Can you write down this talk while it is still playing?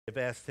I've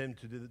asked him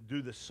to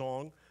do the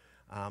song.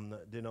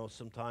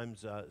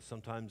 Sometimes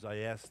I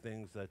ask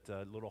things that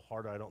a little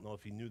harder. I don't know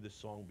if he knew this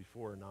song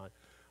before or not,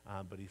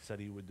 but he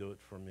said he would do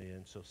it for me.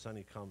 And so,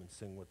 Sonny, come and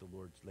sing what the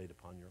Lord's laid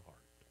upon your heart.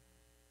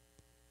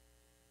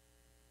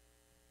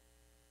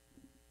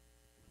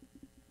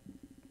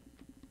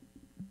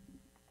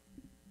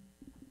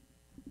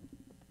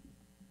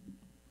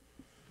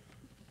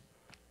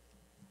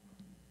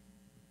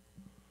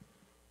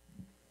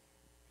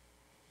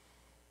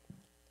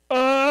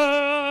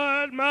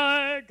 Oh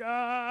my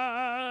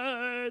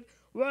God,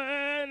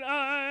 when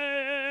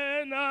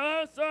I in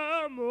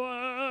awesome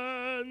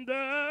wonder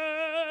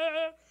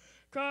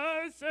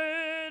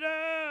consider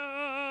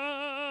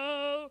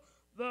all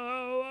the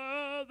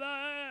world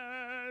thy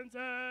hands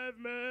have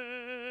made,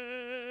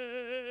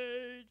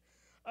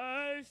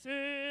 I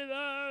see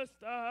the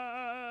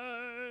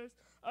stars,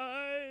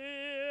 I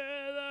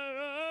hear the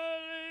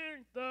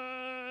rolling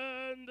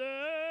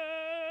thunder,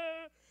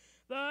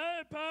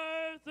 thy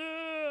power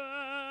throughout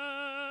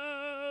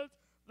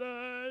the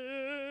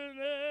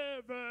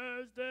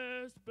universe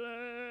display.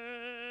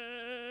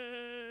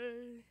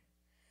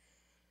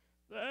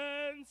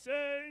 Then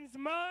sings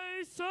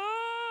my soul,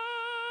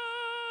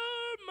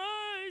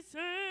 my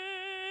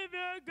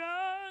Savior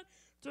God,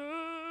 to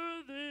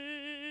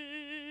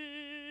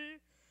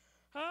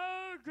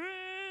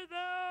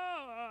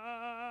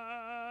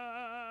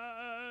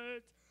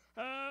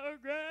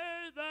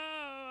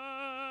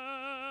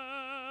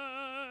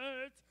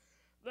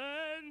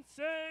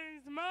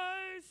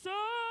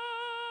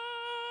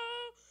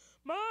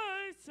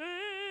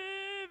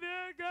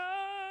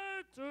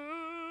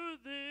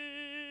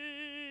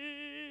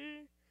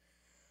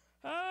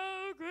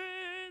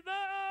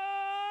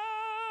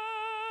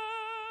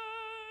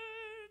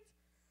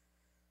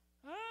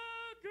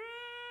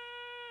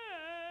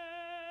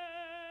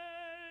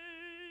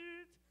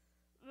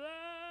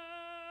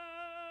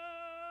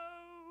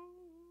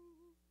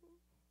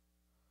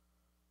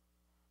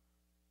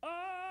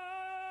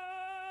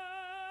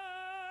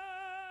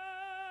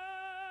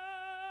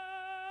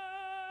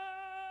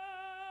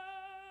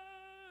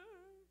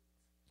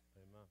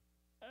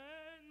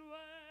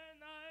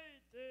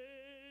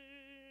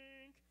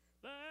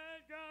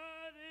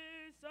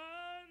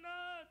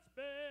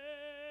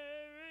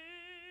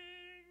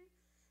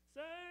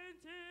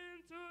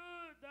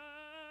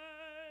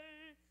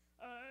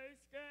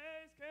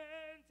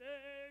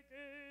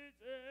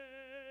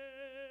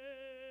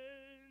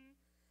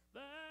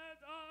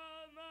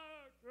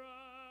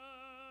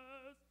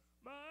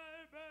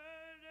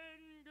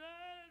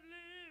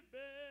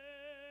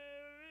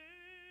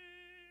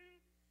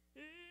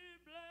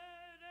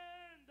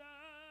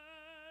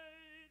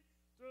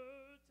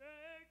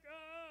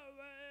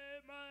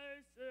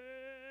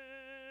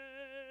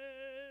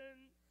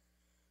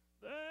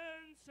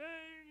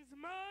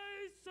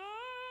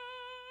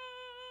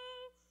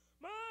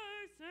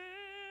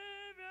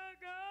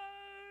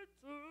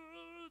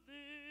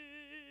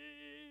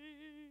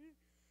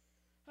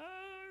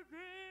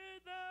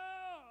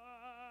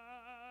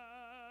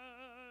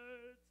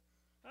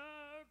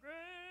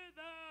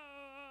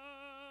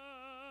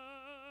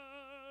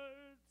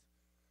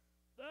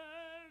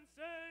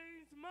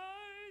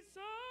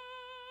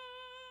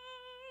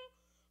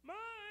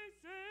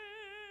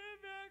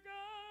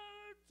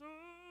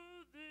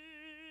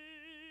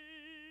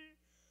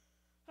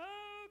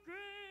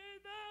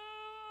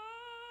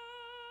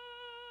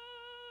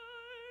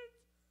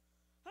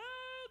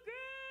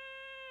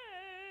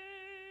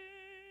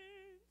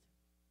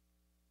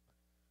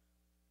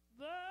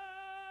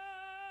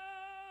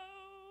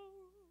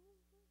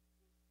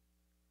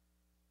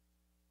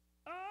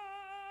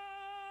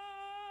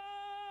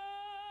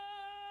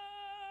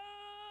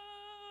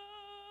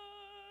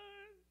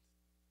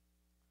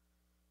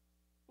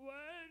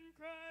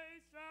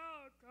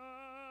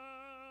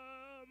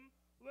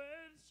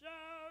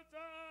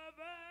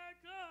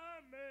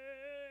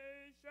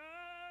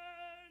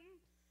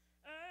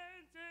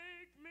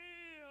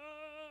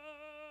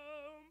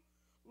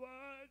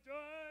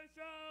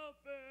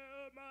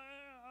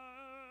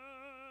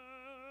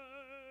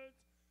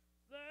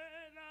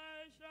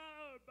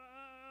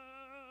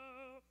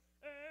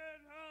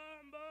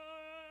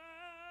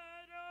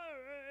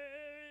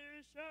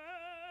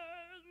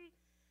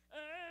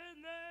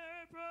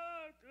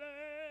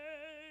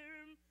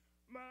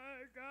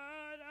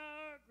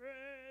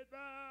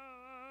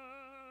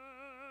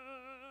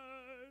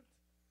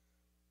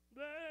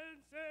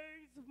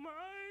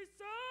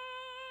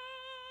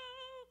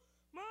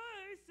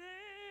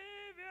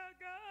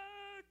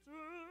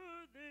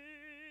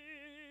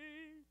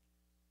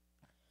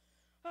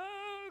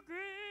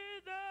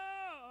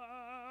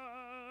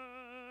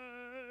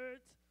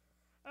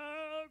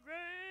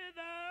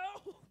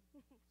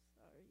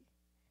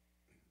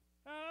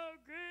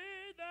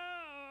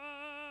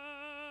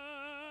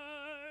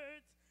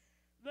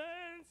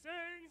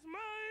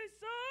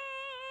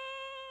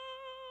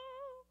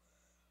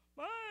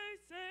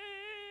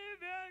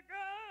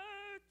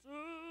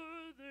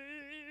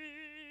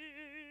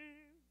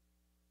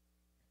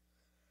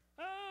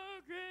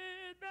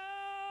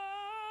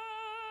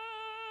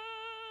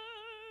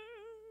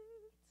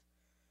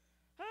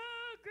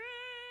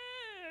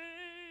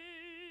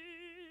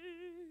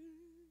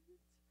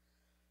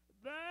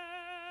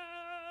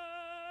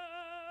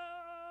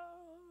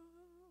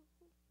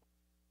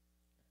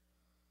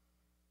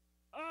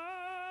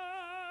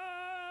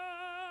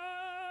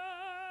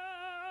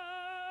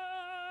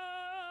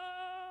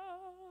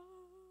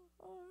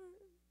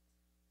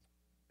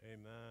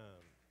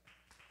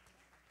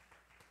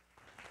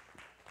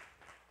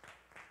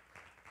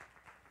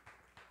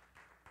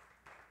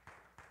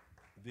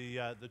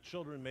The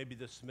children may be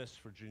dismissed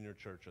for junior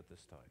church at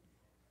this time.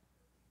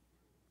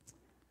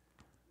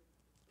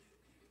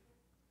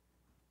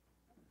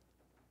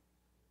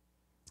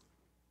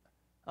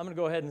 I'm going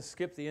to go ahead and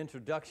skip the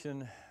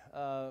introduction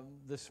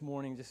this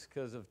morning just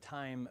because of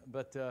time,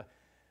 but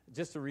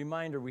just a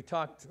reminder, we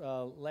talked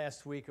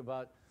last week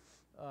about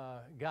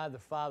God the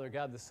Father,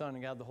 God the Son,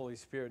 and God the Holy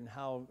Spirit, and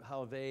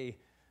how they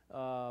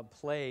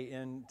play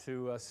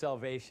into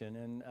salvation.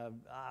 And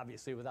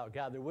obviously without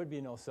God there would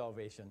be no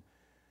salvation.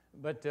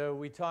 But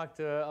we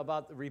talked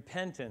about the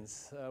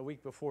repentance a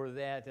week before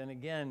that, and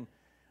again,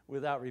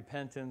 without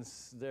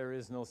repentance there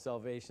is no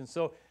salvation.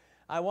 So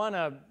I want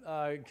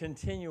to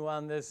continue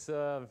on this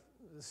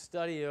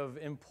study of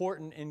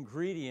important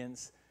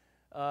ingredients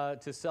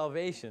to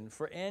salvation.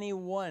 For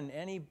anyone,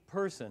 any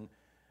person,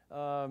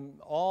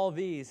 all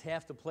these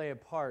have to play a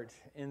part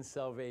in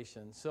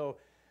salvation. So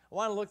I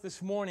want to look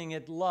this morning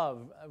at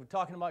love. We're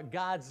talking about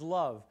God's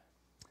love.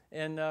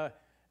 And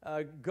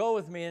go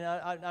with me, and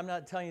I'm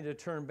not telling you to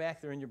turn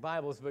back there in your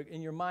Bibles, but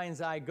in your mind's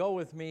eye, go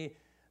with me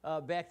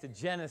back to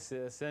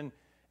Genesis.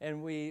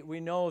 And we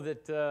know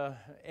that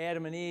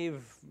Adam and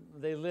Eve,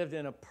 they lived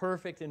in a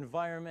perfect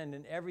environment,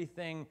 and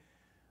everything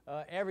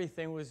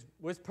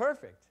was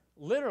perfect,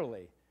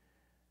 literally,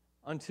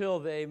 until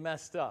they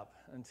messed up,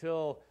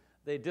 until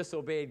they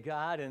disobeyed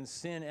God and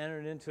sin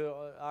entered into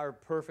our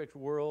perfect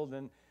world,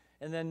 and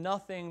then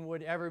nothing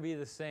would ever be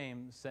the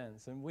same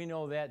since. And we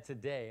know that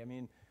today. I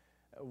mean,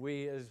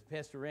 we, as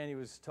Pastor Randy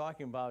was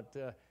talking about,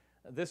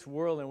 this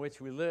world in which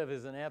we live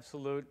is an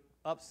absolute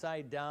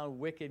upside-down,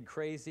 wicked,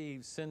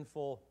 crazy,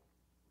 sinful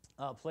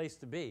place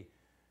to be.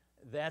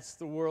 That's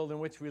the world in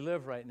which we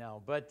live right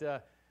now. But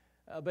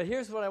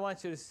here's what I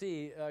want you to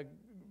see,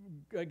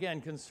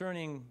 again,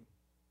 concerning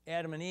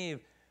Adam and Eve.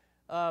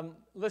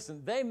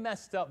 Listen, they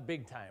messed up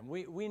big time.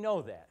 We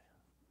know that.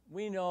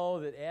 We know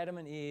that Adam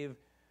and Eve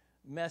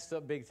messed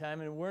up big time,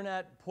 and we're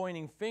not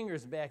pointing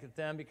fingers back at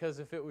them, because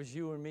if it was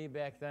you and me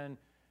back then,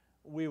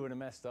 we would have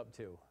messed up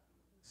too.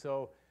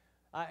 So,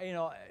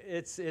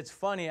 it's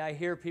funny. I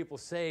hear people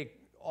say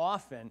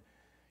often,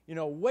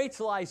 wait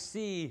till I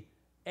see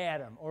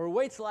Adam, or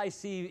wait till I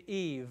see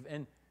Eve,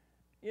 and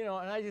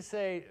I just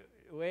say,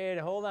 wait,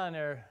 hold on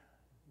there,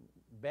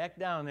 back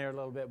down there a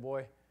little bit,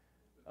 boy.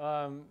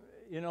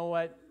 You know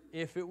what?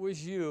 If it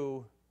was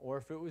you or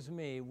if it was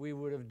me, we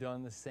would have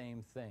done the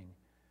same thing.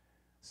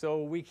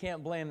 So we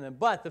can't blame them.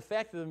 But the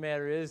fact of the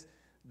matter is,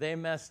 they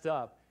messed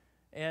up.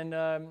 And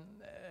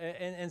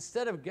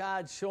instead of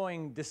God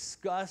showing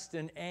disgust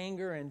and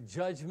anger and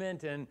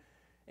judgment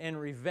and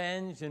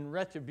revenge and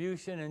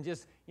retribution and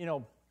just,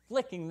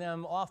 flicking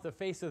them off the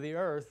face of the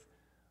earth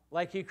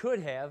like he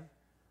could have,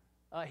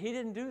 he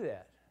didn't do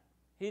that.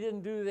 He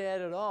didn't do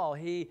that at all.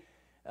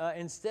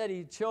 Instead,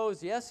 he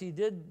chose, yes, he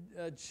did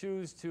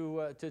choose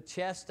to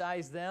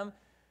chastise them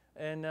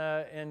and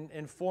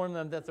inform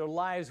them that their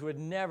lives would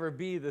never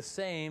be the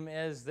same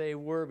as they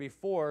were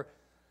before.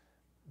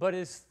 But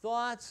his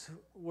thoughts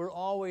were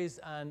always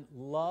on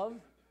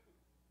love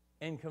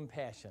and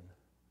compassion.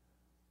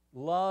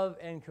 Love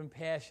and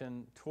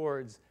compassion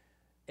towards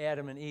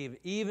Adam and Eve.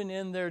 Even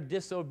in their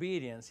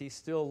disobedience, he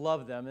still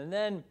loved them. And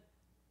then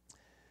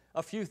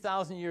a few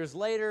thousand years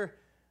later,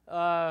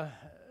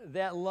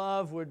 that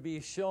love would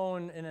be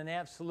shown in an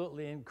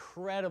absolutely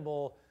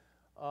incredible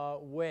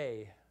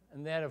way.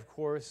 And that, of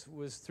course,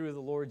 was through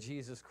the Lord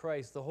Jesus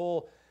Christ. The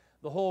whole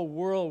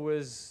world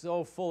was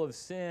so full of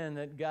sin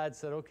that God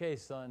said, okay,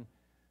 son,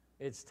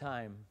 it's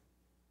time.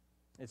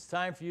 It's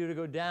time for you to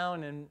go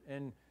down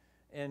and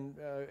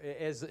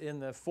as in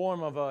the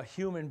form of a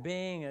human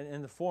being, and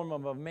in the form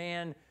of a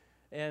man,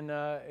 and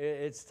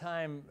it's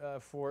time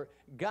for...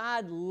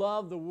 God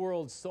loved the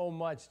world so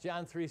much,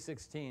 John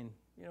 3:16.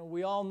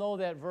 We all know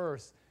that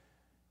verse.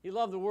 He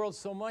loved the world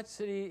so much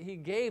that he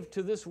gave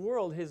to this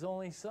world his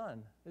only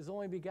son, his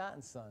only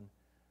begotten son.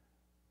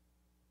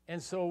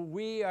 And so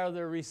we are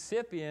the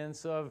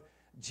recipients of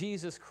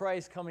Jesus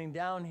Christ coming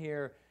down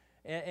here.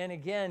 And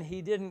again,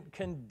 he didn't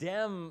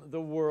condemn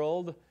the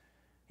world.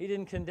 He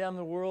didn't condemn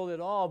the world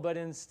at all, but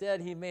instead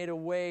he made a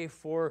way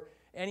for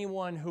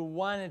anyone who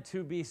wanted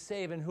to be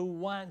saved and who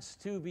wants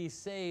to be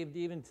saved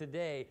even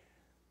today.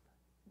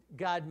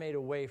 God made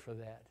a way for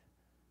that.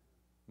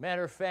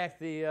 Matter of fact,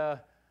 the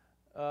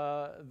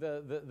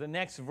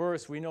next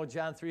verse, we know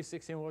John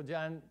 3:16, well,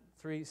 John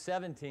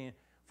 3:17,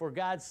 for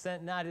God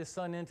sent not his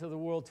Son into the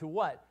world to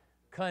what?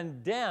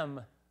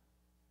 Condemn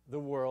the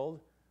world,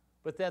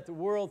 but that the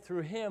world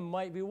through him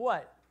might be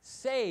what?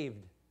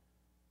 Saved.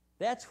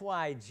 That's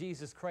why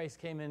Jesus Christ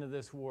came into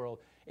this world.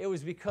 It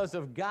was because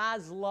of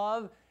God's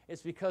love.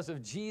 It's because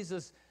of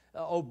Jesus'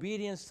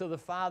 obedience to the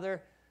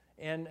Father.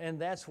 And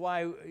that's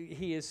why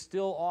he is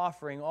still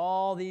offering,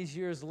 all these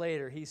years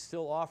later, he's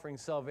still offering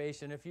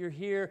salvation. If you're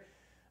here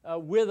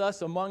with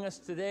us, among us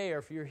today, or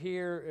if you're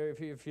here,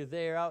 or if you're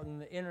there out in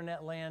the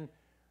internet land,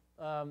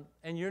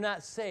 and you're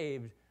not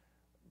saved,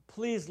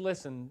 please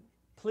listen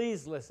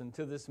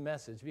to this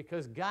message,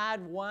 because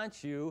God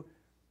wants you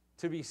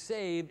to be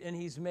saved, and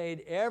he's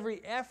made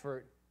every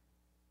effort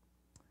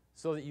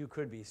so that you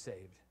could be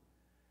saved.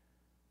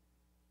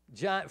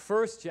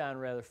 First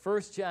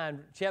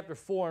John chapter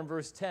 4 and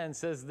verse 10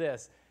 says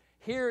this,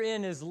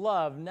 "Herein is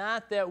love,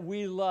 not that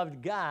we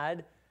loved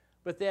God,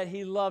 but that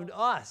he loved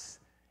us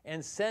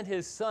and sent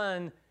his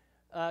Son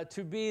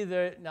to be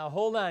the," now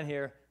hold on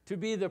here, "to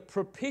be the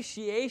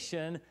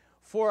propitiation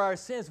for our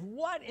sins."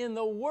 What in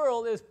the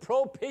world is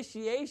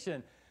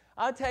propitiation?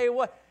 I'll tell you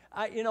what,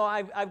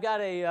 I've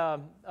got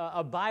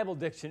a Bible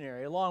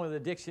dictionary along with a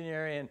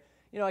dictionary, and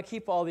I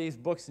keep all these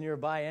books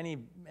nearby.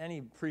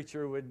 Any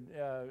preacher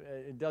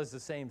does the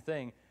same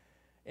thing.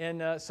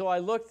 And so I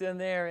looked in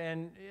there,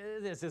 and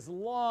there's this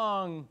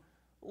long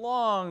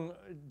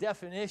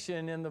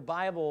definition in the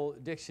Bible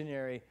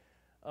dictionary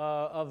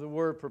of the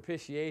word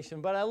propitiation.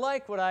 But I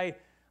like what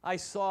I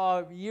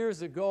saw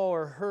years ago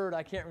or heard.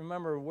 I can't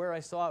remember where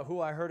I saw it,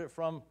 who I heard it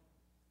from.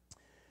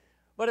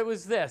 But it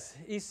was this.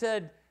 He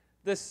said,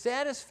 the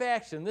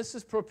satisfaction, this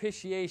is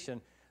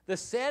propitiation, the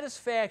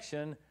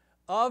satisfaction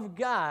of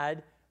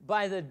God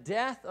by the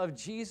death of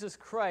Jesus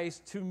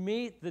Christ to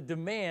meet the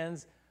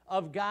demands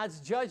of God's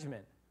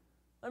judgment.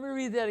 Let me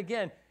read that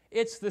again.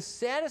 It's the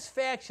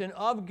satisfaction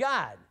of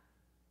God.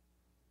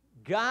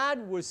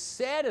 God was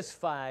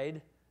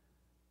satisfied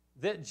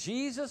that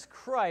Jesus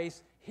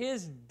Christ,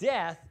 his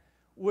death,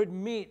 would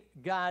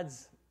meet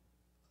God's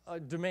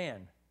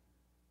demand.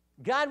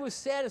 God was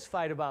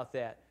satisfied about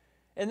that.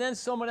 And then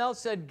someone else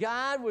said,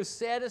 God was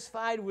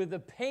satisfied with the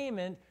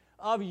payment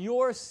of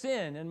your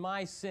sin and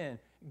my sin.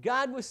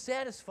 God was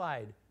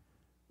satisfied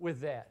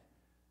with that.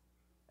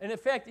 And in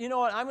fact, you know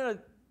what?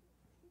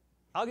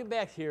 I'll get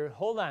back here.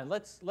 Hold on.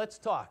 Let's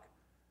talk.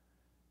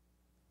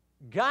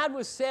 God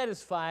was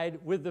satisfied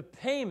with the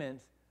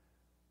payment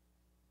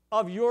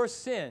of your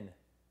sin.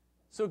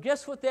 So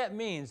guess what that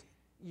means?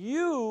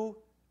 You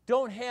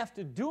don't have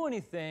to do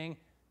anything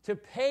to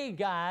pay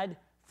God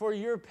for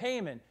your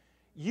payment.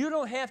 You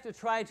don't have to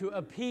try to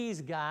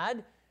appease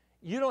God.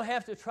 You don't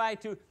have to try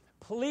to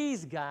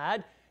please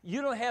God.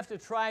 You don't have to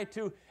try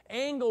to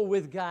angle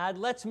with God.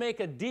 Let's make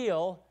a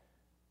deal.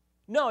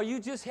 No, you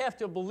just have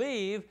to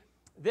believe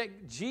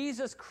that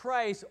Jesus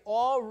Christ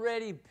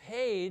already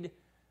paid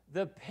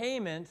the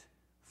payment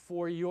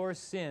for your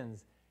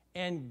sins.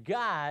 And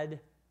God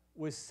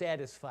was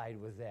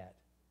satisfied with that.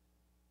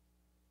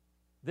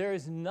 There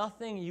is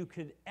nothing you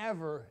could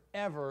ever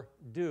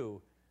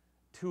do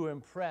to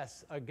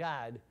impress a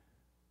God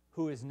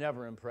who is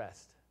never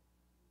impressed.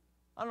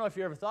 I don't know if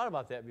you ever thought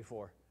about that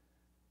before.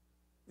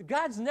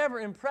 God's never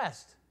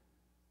impressed.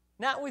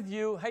 Not with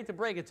you, hate to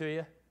break it to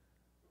you.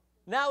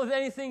 Not with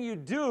anything you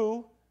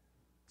do.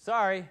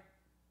 Sorry.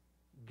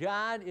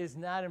 God is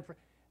not impressed.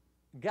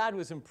 God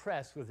was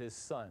impressed with his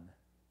Son.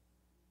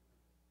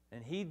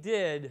 And he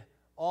did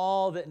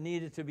all that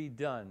needed to be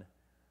done.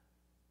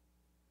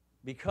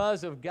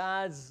 Because of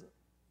God's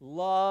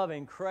love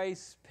and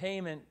Christ's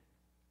payment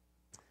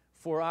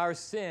for our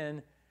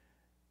sin,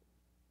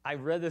 I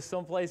read this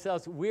someplace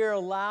else. We're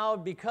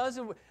allowed,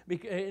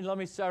 let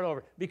me start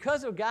over.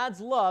 Because of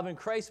God's love and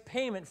Christ's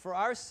payment for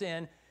our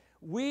sin,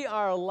 we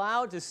are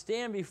allowed to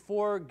stand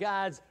before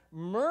God's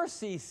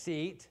mercy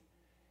seat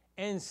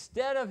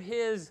instead of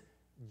his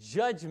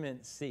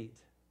judgment seat.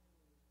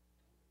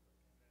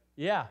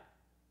 Yeah.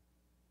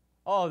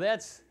 Oh,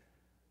 that's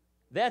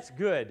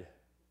good.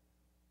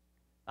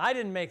 I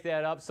didn't make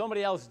that up.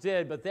 Somebody else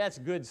did, but that's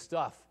good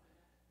stuff.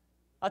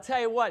 I'll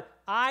tell you what,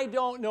 I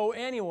don't know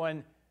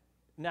anyone,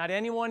 not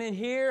anyone in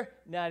here,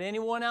 not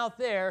anyone out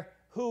there,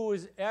 who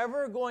is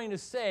ever going to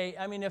say,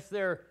 if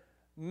they're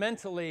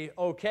mentally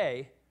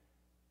okay,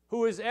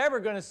 who is ever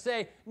going to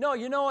say, no,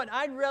 you know what,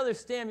 I'd rather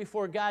stand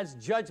before God's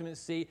judgment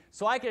seat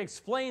so I can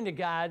explain to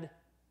God.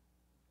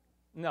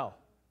 No.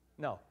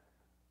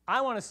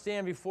 I want to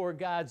stand before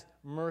God's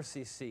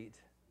mercy seat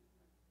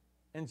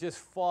and just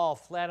fall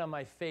flat on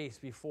my face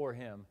before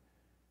him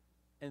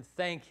and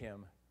thank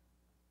him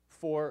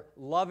for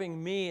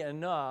loving me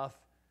enough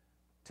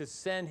to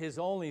send his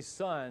only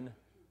Son,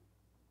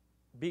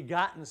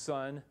 begotten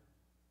Son,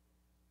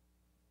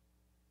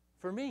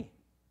 for me.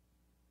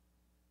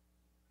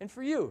 And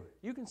for you.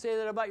 You can say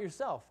that about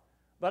yourself.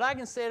 But I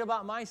can say it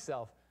about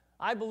myself.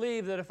 I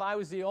believe that if I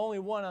was the only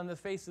one on the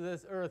face of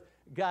this earth,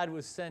 God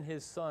would send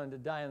his Son to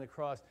die on the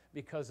cross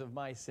because of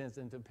my sins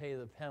and to pay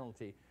the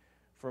penalty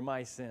for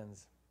my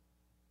sins.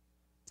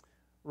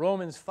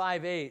 Romans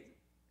 5:8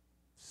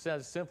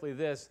 says simply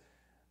this,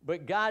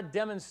 but God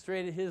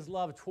demonstrated his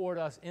love toward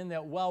us in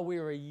that while we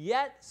were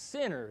yet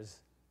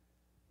sinners,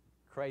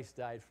 Christ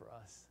died for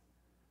us.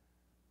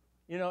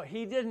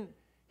 He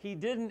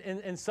didn't,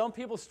 and some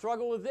people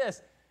struggle with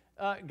this.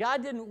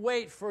 God didn't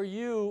wait for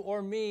you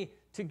or me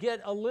to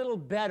get a little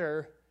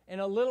better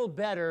and a little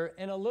better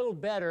and a little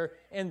better,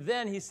 and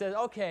then he said,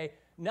 okay,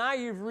 now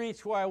you've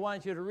reached where I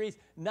want you to reach.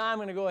 Now I'm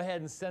going to go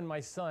ahead and send my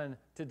Son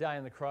to die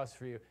on the cross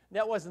for you.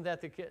 That wasn't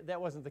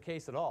the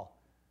case at all.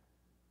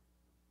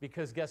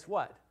 Because guess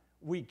what?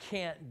 We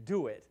can't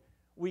do it.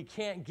 We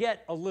can't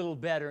get a little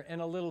better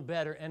and a little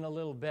better and a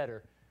little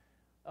better.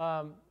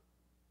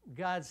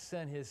 God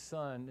sent his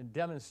Son and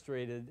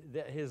demonstrated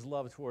that his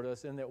love toward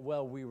us and that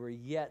while we were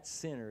yet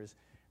sinners,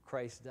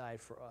 Christ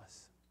died for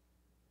us.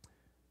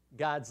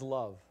 God's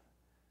love.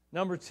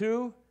 Number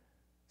two,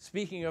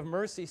 speaking of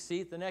mercy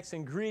seat, the next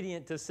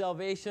ingredient to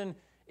salvation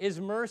is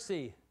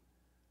mercy.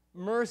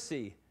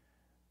 Mercy.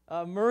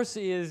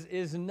 Mercy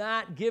is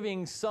not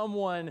giving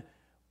someone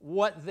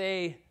what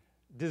they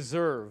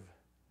deserve.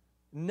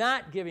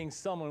 Not giving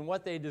someone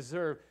what they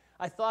deserve.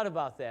 I thought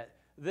about that.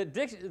 The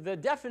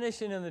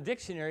definition in the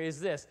dictionary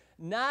is this: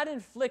 not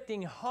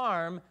inflicting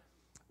harm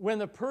when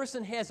the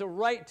person has a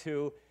right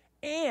to,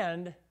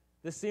 and,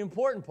 this is the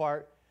important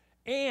part,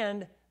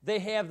 and they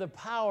have the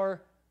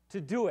power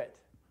to do it.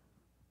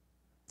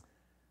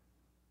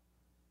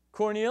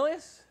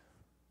 Cornelius,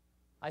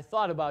 I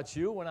thought about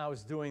you when I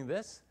was doing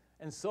this,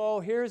 and so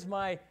here's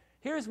my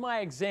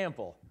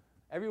example.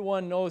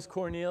 Everyone knows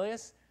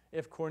Cornelius.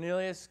 If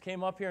Cornelius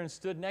came up here and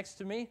stood next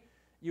to me,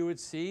 you would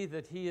see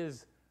that he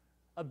is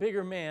a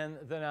bigger man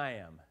than I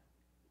am.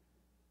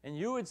 And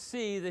you would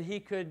see that he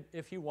could,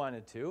 if he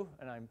wanted to,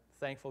 and I'm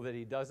thankful that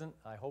he doesn't,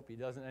 I hope he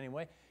doesn't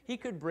anyway, he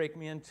could break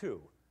me in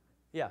two.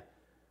 Yeah.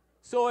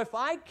 So if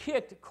I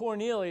kicked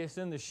Cornelius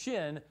in the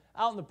shin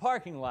out in the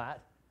parking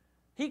lot,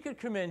 he could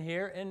come in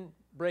here and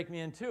break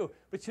me in two.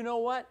 But you know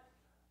what?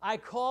 I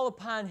call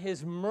upon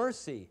his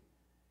mercy.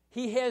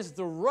 He has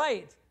the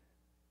right,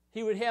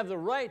 he would have the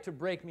right to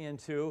break me in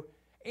two.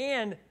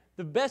 And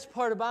the best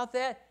part about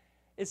that,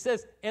 it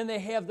says, and they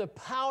have the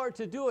power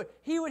to do it.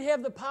 He would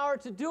have the power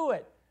to do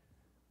it.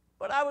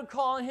 But I would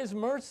call on his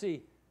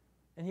mercy,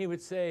 and he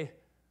would say,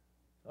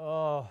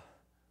 oh,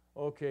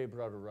 okay,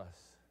 Brother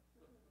Russ.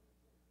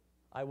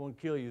 I won't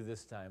kill you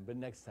this time, but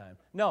next time.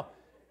 No,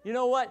 you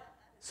know what?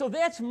 So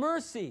that's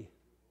mercy.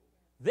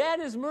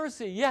 That is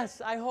mercy. Yes,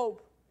 I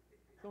hope.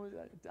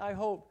 I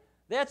hope.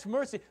 That's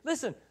mercy.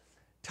 Listen,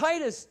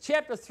 Titus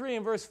chapter 3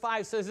 and verse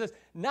 5 says this: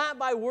 not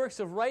by works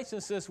of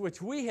righteousness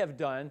which we have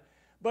done,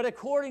 but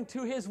according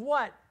to his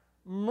what?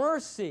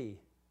 Mercy.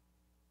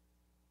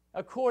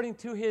 According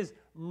to his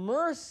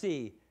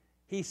mercy,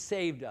 he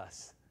saved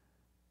us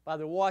by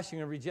the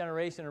washing and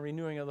regeneration and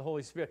renewing of the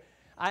Holy Spirit.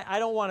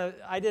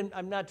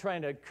 I'm not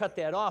trying to cut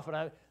that off,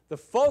 but the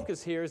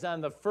focus here is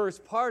on the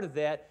first part of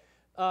that.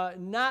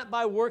 Not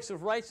by works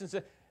of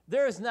righteousness.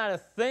 There is not a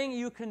thing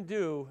you can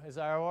do, as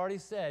I already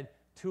said,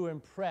 to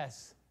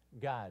impress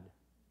God.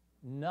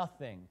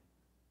 Nothing.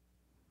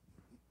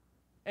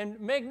 And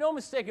make no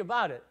mistake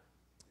about it,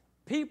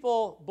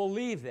 people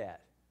believe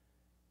that.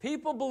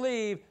 People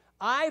believe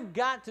I've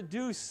got to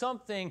do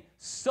something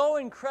so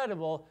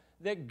incredible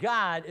that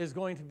God is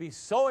going to be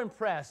so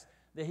impressed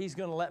that he's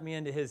going to let me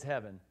into his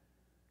heaven.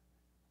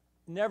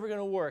 Never going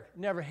to work.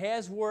 Never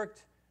has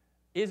worked.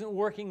 Isn't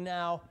working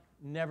now.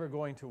 Never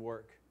going to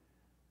work.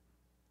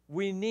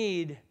 We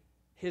need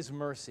his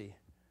mercy.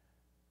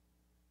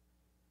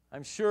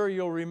 I'm sure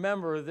you'll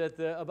remember that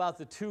about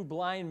the two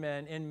blind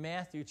men in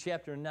Matthew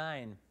chapter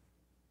 9.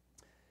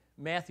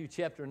 Matthew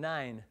chapter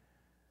 9.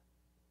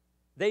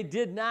 They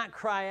did not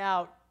cry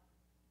out,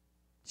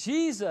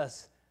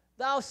 Jesus,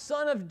 thou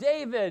son of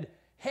David,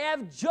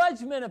 have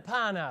judgment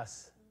upon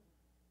us.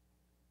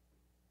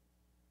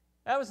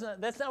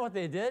 That's not what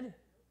they did.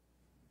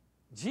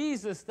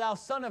 Jesus, thou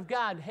son of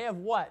God, have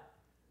what?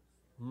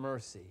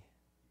 Mercy.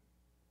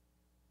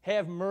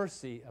 Have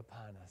mercy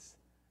upon us.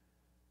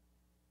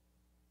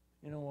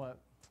 You know what?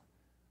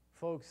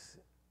 Folks,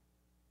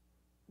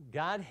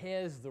 God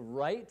has the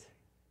right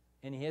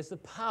and he has the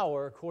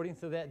power, according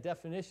to that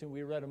definition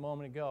we read a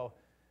moment ago,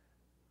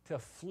 to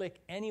flick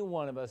any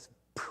one of us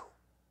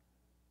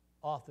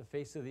off the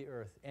face of the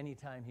earth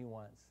anytime he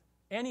wants.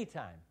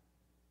 Anytime.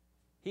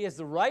 He has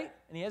the right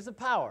and he has the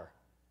power.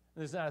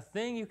 And there's not a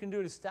thing you can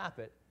do to stop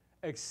it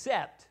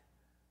except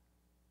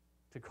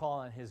to call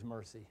on his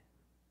mercy.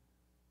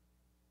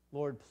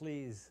 Lord,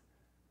 please,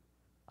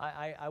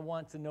 I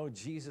want to know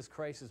Jesus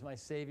Christ as my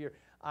Savior.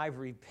 I've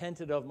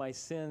repented of my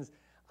sins.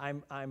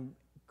 I'm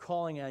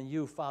calling on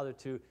you, Father,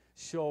 to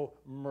show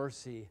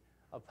mercy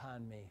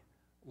upon me.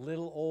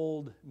 Little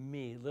old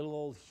me, little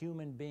old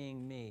human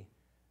being me.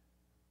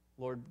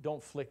 Lord,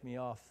 don't flick me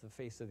off the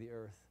face of the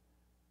earth.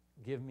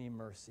 Give me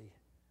mercy.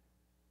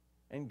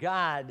 And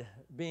God,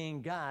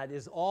 being God,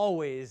 is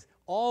always,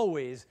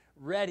 always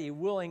ready,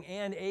 willing,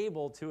 and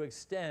able to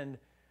extend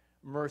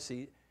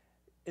mercy.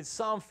 It's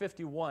Psalm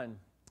 51.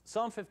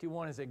 Psalm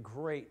 51 is a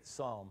great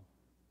psalm.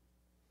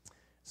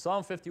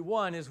 Psalm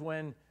 51 is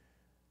when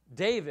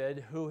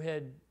David, who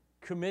had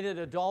committed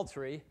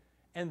adultery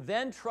and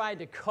then tried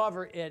to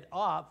cover it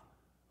up,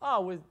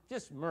 with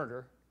just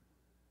murder.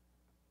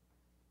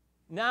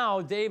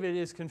 Now David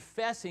is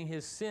confessing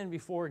his sin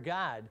before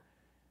God.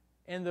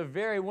 And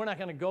we're not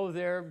going to go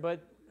there,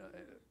 but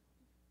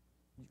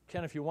you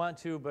can if you want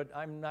to, but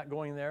I'm not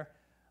going there.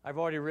 I've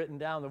already written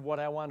down what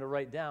I wanted to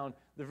write down.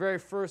 The very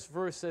first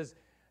verse says,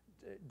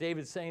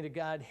 David saying to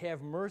God,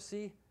 have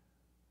mercy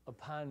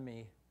upon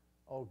me,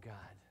 O God.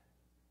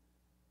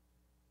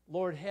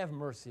 Lord, have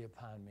mercy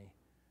upon me.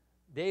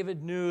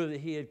 David knew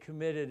that he had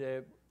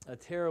committed a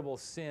terrible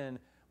sin,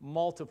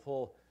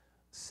 multiple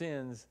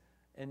sins,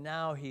 and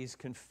now he's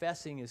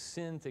confessing his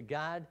sin to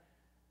God,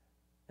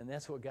 and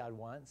that's what God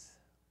wants,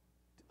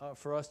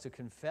 for us to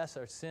confess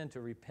our sin,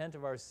 to repent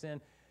of our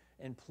sin.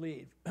 and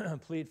plead,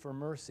 plead for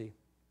mercy.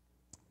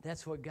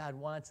 That's what God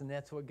wants, and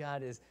that's what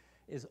God is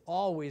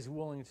always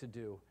willing to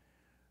do.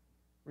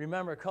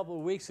 Remember, a couple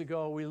of weeks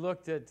ago, we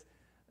looked at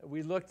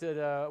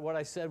what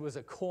I said was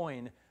a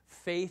coin,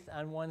 faith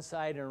on one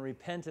side and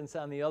repentance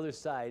on the other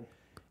side.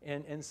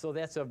 And so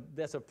that's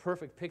a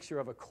perfect picture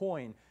of a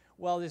coin.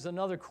 Well, there's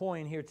another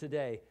coin here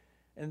today.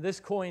 And this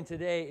coin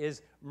today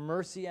is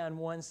mercy on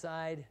one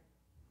side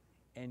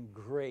and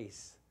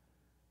grace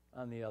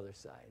on the other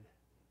side.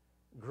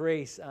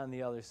 Grace on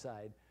the other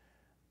side.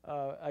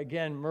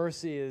 Again,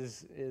 mercy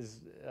is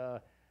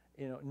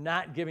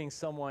not giving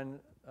someone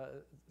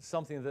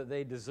something that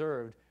they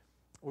deserved.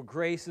 Well,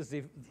 grace is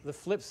the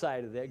flip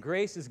side of that.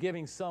 Grace is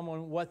giving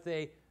someone what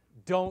they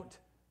don't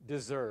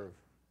deserve.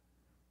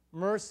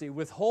 Mercy,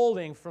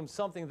 withholding from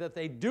something that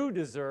they do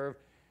deserve.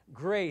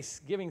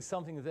 Grace, giving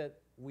something that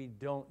we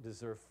don't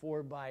deserve.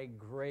 For by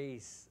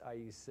grace are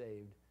you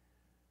saved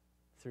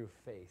through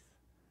faith.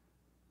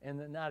 And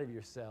that not of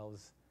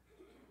yourselves.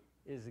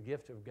 It is a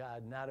gift of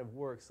God, not of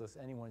works, lest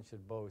anyone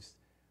should boast.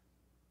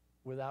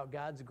 Without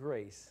God's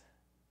grace,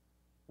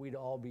 we'd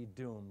all be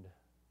doomed.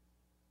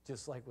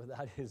 Just like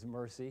without His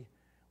mercy,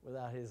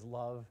 without His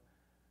love,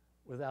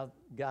 without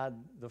God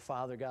the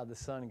Father, God the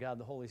Son, God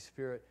the Holy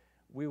Spirit,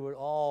 we would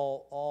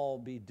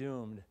all be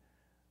doomed.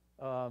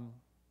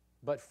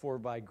 But for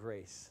by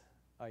grace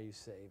are you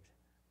saved.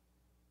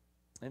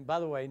 And by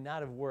the way,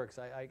 not of works.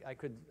 I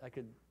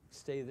could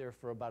stay there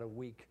for about a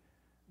week.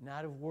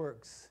 Not of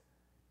works.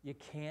 You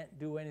can't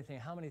do anything.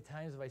 How many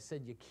times have I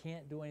said you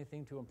can't do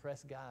anything to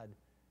impress God?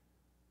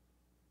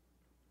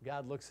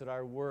 God looks at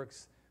our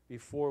works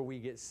before we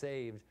get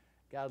saved.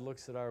 God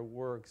looks at our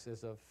works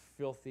as a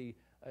filthy,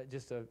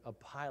 just a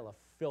pile of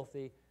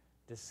filthy,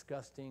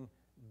 disgusting,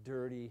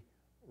 dirty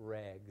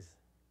rags.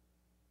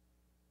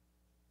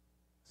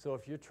 So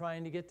if you're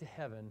trying to get to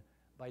heaven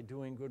by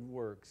doing good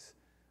works,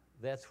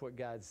 that's what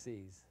God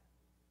sees,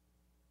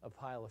 a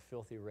pile of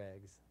filthy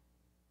rags.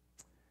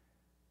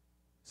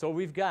 So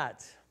we've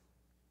got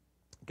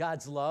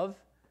God's love.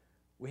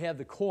 We have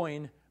the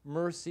coin,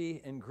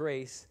 mercy and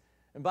grace.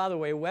 And by the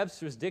way,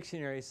 Webster's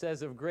dictionary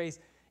says of grace,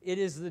 it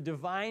is the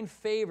divine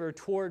favor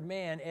toward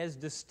man as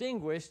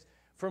distinguished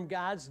from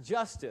God's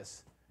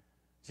justice.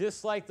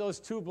 Just like those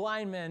two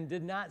blind men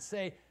did not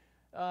say,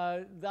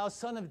 thou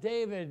son of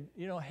David,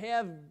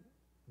 have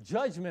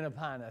judgment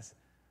upon us.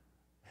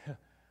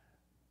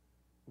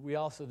 We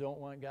also don't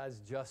want God's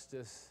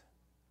justice.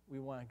 We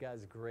want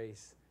God's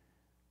grace.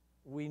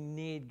 We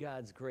need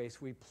God's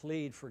grace. We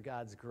plead for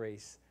God's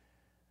grace.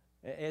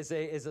 As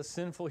a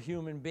sinful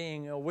human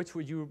being, which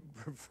would you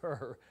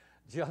prefer,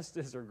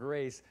 justice or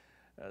grace?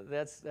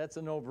 That's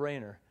a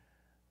no-brainer.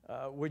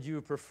 Would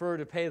you prefer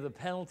to pay the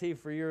penalty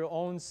for your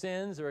own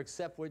sins or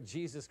accept what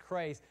Jesus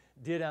Christ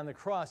did on the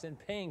cross in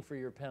paying for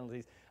your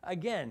penalties?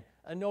 Again,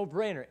 a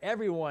no-brainer.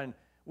 Everyone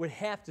would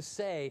have to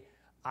say,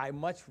 I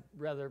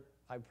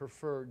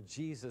prefer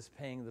Jesus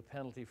paying the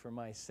penalty for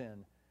my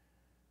sin.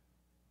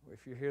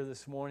 If you're here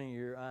this morning,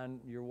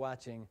 you're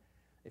watching,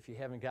 if you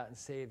haven't gotten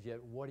saved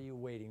yet, what are you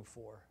waiting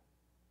for?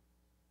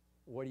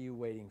 What are you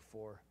waiting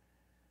for?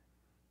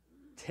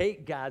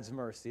 Take God's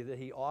mercy that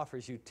He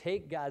offers you.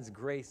 Take God's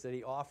grace that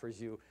He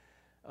offers you.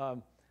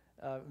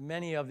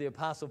 Many of the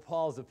Apostle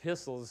Paul's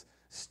epistles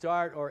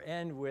start or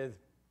end with,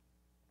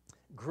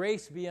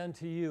 grace be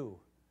unto you,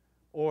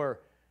 or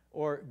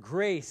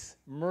grace,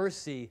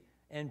 mercy,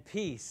 and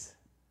peace.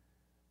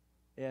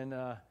 And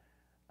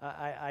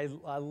I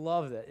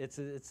love that. It's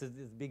the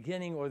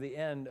beginning or the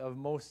end of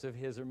most of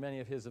his or many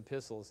of his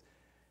epistles.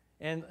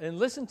 And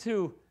listen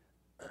to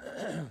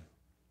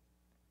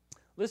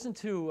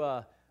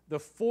the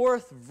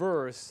fourth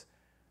verse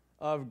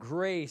of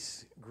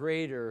grace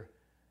greater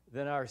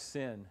than our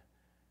sin.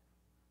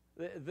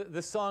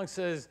 The song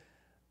says,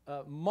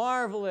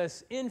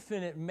 marvelous,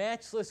 infinite,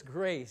 matchless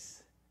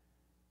grace,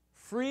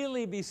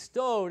 freely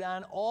bestowed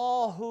on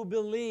all who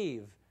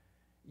believe.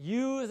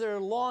 You that are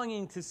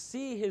longing to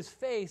see His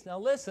face. Now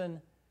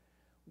listen,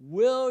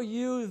 will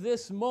you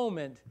this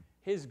moment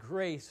His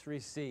grace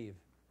receive?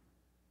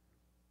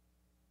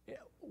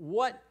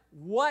 What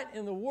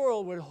in the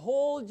world would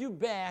hold you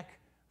back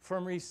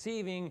from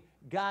receiving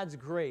God's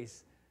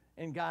grace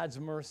and God's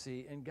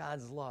mercy and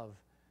God's love?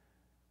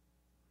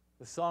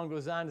 The song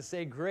goes on to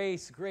say,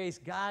 grace, grace,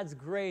 God's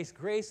grace,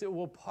 grace that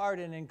will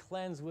pardon and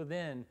cleanse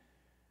within.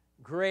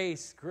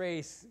 Grace,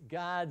 grace,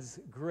 God's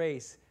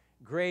grace,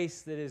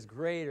 grace that is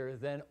greater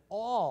than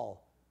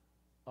all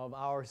of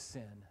our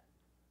sin.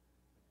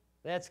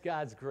 That's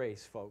God's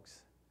grace,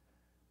 folks.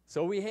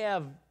 So we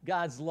have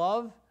God's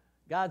love,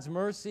 God's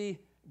mercy,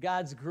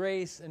 God's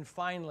grace, and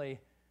finally,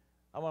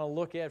 I want to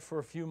look at for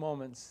a few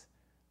moments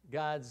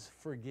God's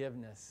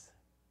forgiveness.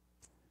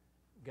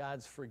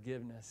 God's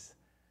forgiveness.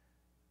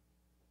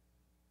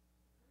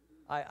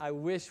 I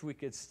wish we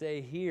could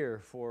stay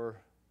here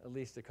for at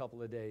least a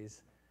couple of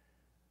days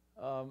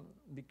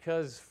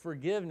because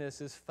forgiveness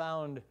is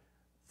found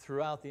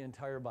throughout the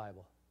entire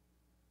Bible.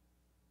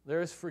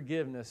 There's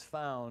forgiveness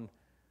found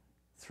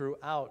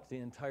throughout the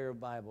entire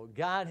Bible.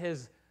 God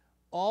has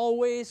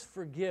always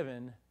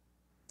forgiven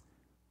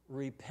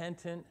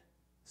repentant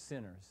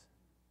sinners.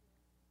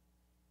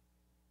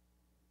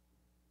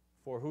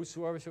 For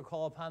whosoever shall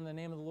call upon the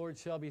name of the Lord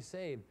shall be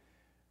saved.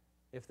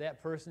 If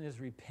that person is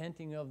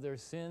repenting of their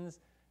sins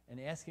and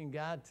asking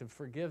God to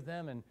forgive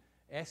them and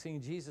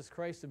asking Jesus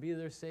Christ to be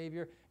their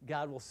Savior,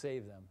 God will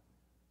save them.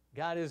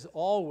 God is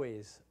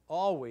always,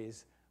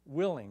 always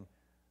willing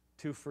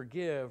to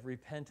forgive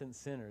repentant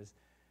sinners.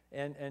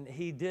 And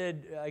He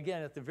did,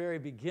 again, at the very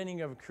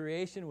beginning of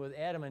creation with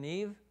Adam and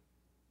Eve.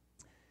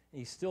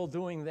 He's still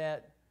doing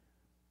that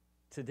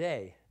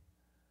today.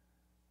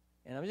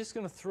 And I'm just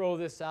going to throw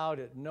this out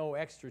at no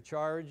extra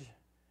charge.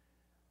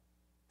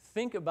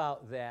 Think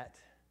about that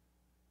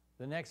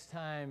the next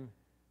time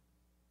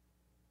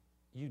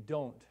you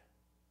don't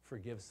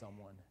forgive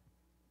someone.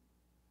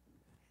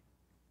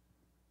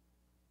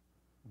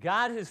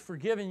 God has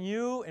forgiven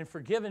you and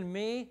forgiven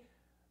me,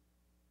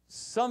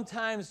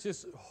 sometimes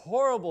just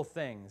horrible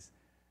things.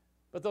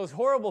 But those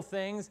horrible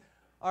things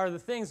are the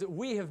things that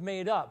we have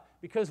made up,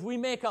 because we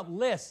make up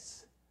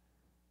lists.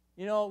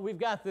 You know, we've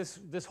got this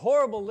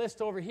horrible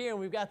list over here, and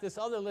we've got this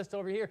other list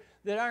over here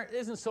that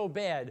isn't so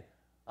bad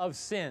of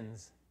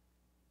sins.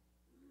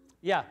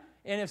 Yeah,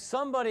 and if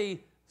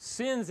somebody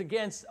sins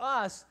against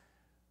us,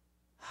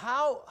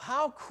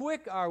 how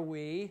quick are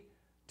we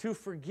to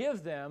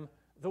forgive them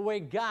the way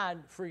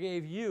God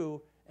forgave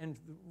you and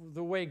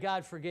the way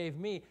God forgave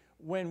me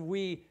when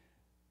we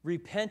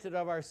repented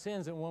of our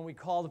sins and when we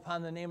called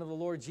upon the name of the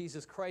Lord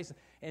Jesus Christ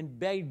and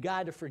begged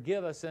God to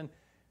forgive us, and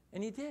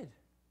He did.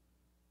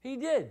 He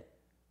did.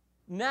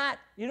 Not,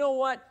 you know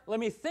what, let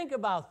me think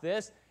about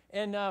this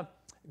and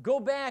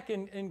go back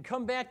and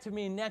come back to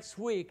me next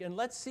week and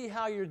let's see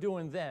how you're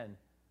doing then.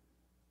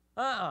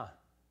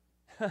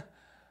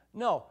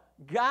 No,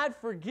 God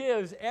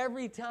forgives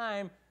every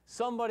time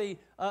somebody,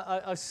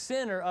 a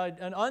sinner,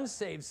 an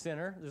unsaved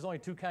sinner. There's only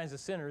two kinds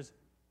of sinners.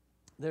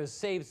 There's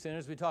saved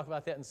sinners, we talk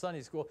about that in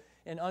Sunday school,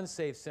 and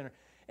unsaved sinner.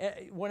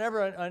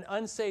 Whenever an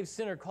unsaved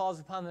sinner calls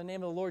upon the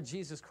name of the Lord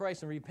Jesus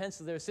Christ and repents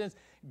of their sins,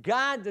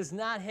 God does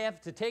not have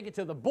to take it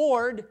to the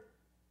board.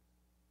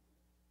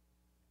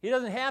 He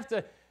doesn't have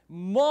to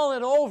mull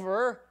it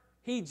over.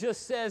 He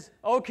just says,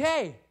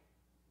 okay,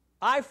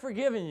 I've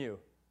forgiven you.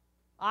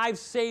 I've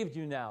saved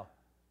you now.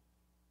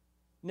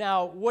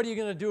 Now, what are you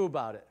going to do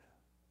about it?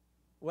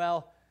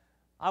 Well,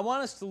 I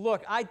want us to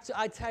look. I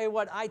tell you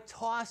what, I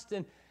tossed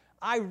and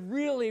I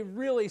really,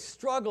 really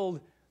struggled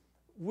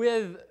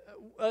with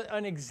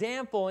an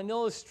example, an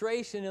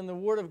illustration in the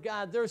Word of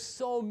God. There's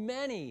so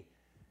many.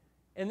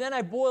 And then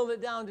I boiled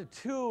it down to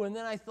two, and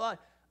then I thought,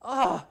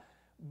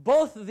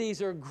 both of these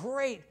are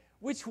great.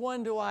 Which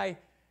one do I?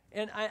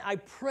 And I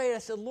prayed. I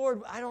said,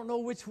 Lord, I don't know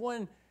which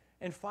one.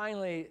 And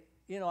finally,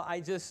 you know,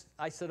 I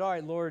said, all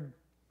right, Lord,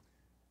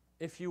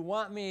 if you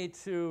want me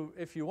to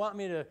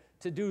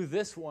do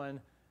this one,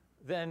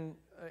 then,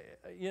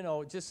 you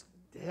know, just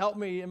help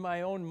me in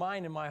my own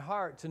mind and my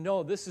heart to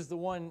know this is the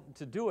one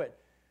to do it.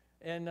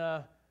 And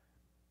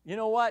you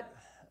know what?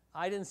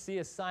 I didn't see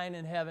a sign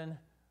in heaven,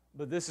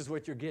 but this is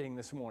what you're getting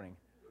this morning.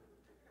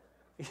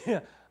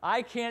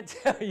 I can't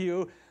tell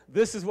you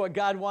this is what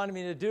God wanted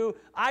me to do.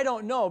 I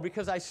don't know,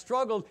 because I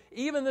struggled.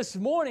 Even this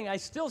morning, I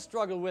still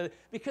struggle with it,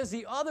 because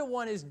the other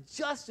one is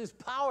just as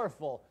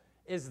powerful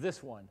as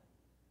this one.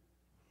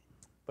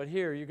 But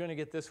here, you're going to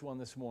get this one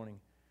this morning.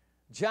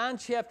 John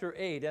chapter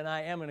 8, and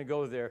I am going to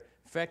go there.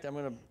 In fact, I'm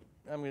going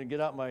to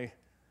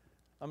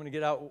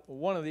get out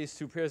one of these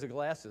two pairs of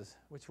glasses.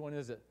 Which one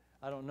is it?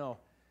 I don't know.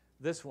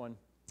 This one.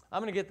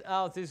 I'm going to get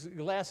out these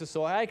glasses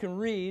so I can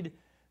read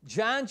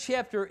John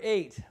chapter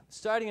 8,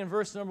 starting in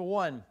verse number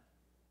 1.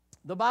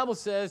 The Bible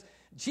says,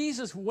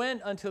 Jesus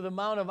went unto the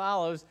Mount of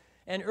Olives,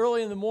 and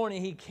early in the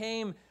morning he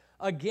came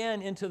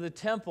again into the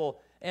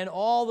temple, and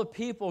all the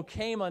people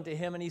came unto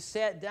him, and he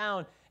sat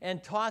down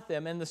and taught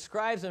them. And the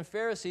scribes and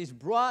Pharisees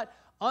brought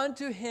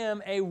unto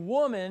him a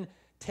woman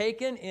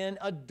taken in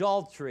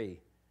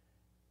adultery.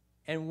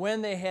 And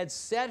when they had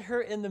set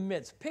her in the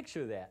midst,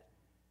 picture that.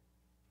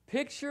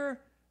 Picture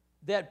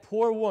that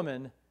poor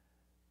woman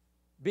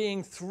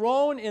being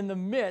thrown in the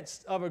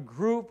midst of a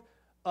group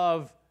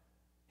of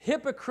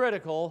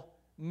hypocritical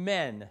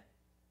men.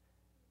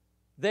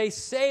 They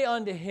say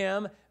unto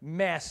him,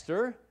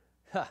 Master,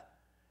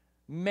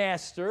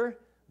 Master,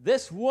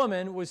 this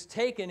woman was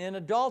taken in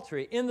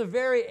adultery, in the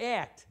very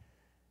act.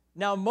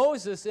 Now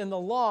Moses in the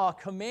law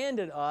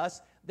commanded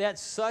us that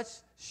such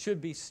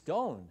should be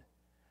stoned.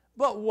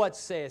 But what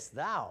sayest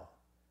thou?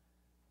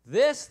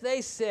 This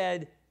they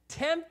said,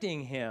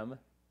 tempting him,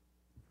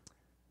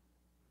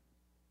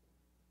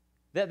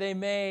 that they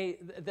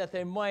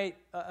might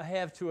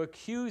have to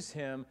accuse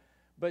him.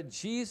 But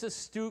Jesus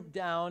stooped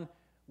down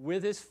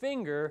with his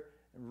finger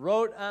and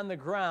wrote on the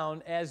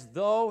ground as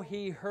though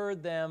he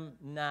heard them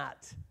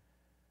not.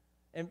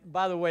 And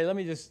by the way, let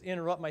me just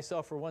interrupt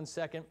myself for 1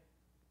 second.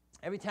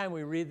 Every time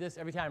we read this,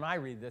 every time I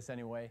read this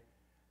anyway,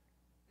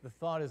 the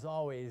thought is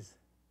always,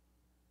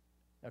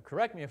 now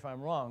correct me if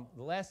I'm wrong,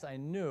 the last I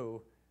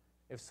knew,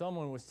 if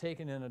someone was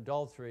taken in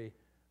adultery,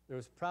 there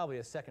was probably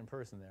a second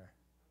person there.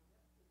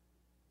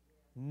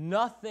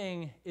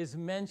 nothing is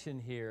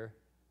mentioned here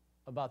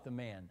about the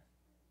man.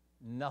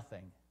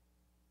 Nothing.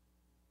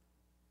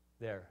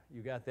 There,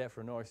 you got that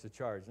for no extra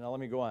charge. Now let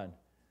me go on,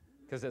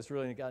 because that's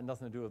really got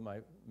nothing to do with my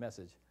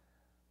message.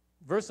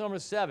 Verse number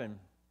 7.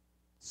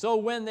 So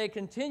when they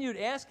continued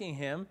asking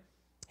him,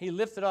 he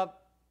lifted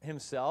up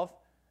himself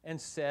and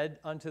said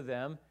unto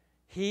them,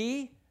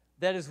 He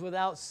that is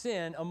without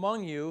sin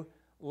among you,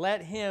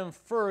 let him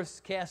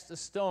first cast a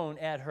stone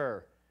at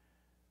her.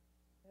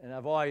 And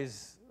I've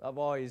always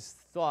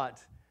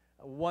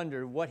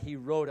wondered what he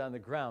wrote on the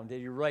ground.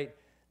 Did he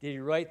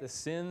write the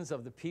sins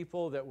of the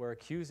people that were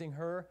accusing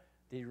her?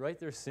 Did he write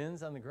their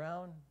sins on the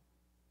ground?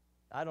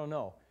 I don't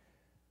know.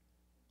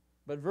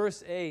 But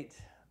verse 8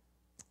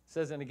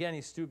 says, And again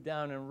he stooped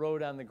down and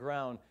wrote on the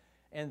ground.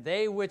 And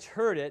they which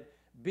heard it,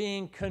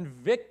 being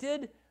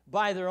convicted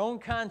by their own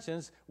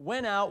conscience,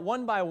 went out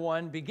one by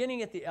one,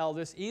 beginning at the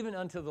eldest, even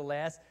unto the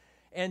last.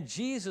 And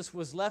Jesus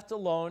was left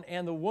alone,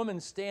 and the woman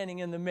standing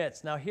in the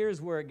midst. Now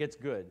here's where it gets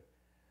good.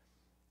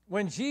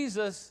 When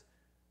Jesus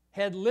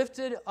had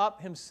lifted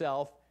up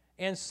himself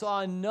and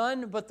saw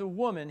none but the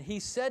woman, he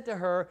said to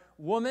her,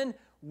 Woman,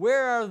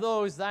 where are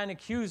those thine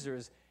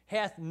accusers?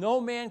 Hath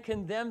no man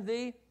condemned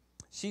thee?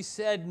 She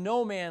said,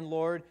 No man,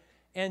 Lord.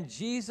 And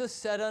Jesus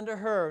said unto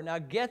her, now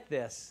get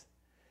this,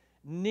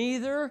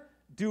 Neither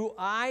do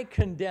I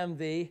condemn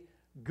thee.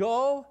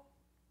 Go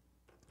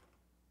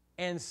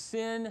and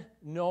sin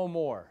no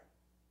more.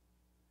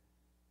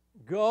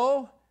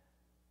 Go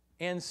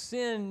and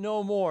sin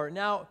no more.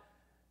 Now,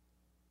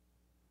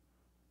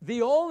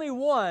 the only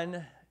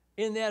one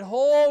in that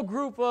whole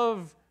group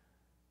of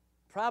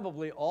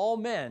probably all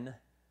men,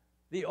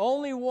 the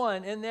only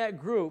one in that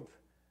group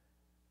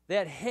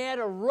that had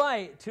a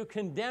right to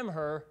condemn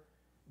her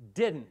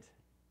didn't.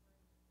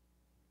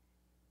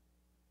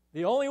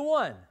 The only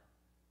one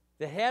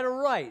that had a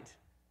right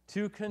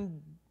to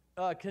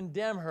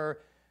condemn her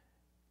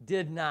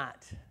did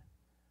not.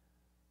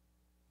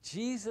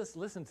 Jesus,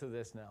 listen to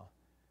this now.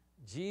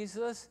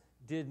 Jesus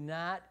did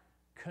not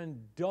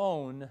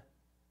condone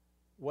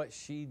what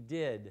she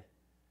did,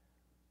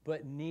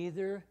 but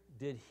neither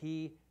did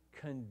he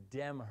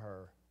condemn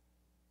her.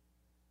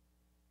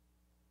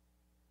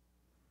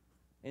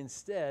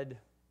 Instead,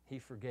 he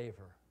forgave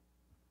her.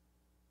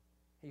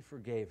 He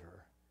forgave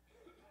her.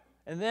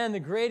 And then the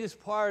greatest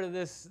part of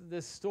this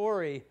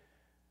story,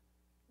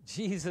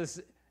 Jesus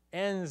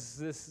ends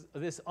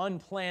this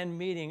unplanned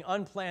meeting,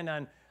 unplanned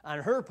on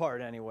her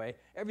part anyway.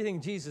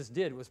 Everything Jesus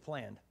did was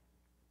planned.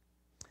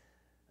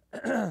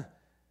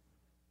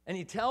 And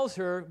he tells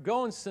her,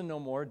 go and sin no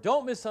more.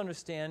 Don't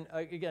misunderstand,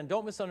 again,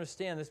 don't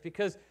misunderstand this,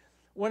 because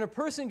when a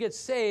person gets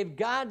saved,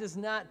 God does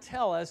not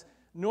tell us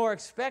nor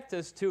expect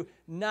us to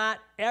not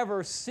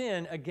ever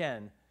sin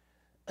again.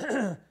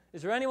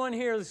 Is there anyone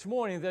here this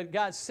morning that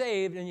got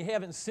saved and you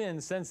haven't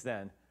sinned since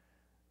then?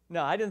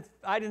 No, I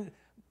didn't.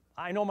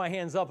 I know my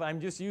hand's up.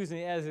 I'm just using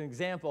it as an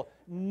example.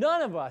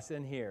 None of us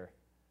in here.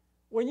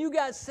 When you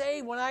got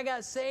saved, when I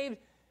got saved,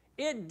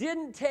 it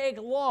didn't take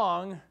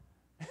long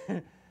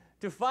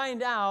to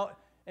find out,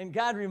 and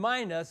God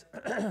remind us,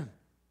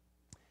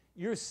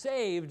 you're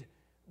saved,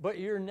 but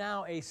you're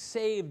now a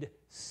saved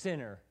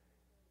sinner.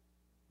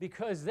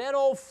 Because that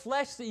old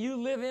flesh that you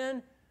live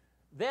in,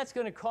 that's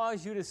going to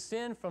cause you to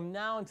sin from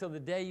now until the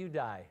day you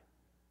die.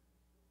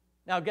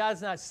 Now,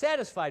 God's not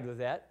satisfied with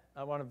that.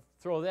 I want to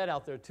throw that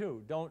out there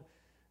too.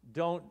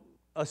 Don't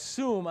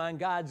assume on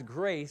God's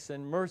grace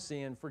and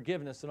mercy and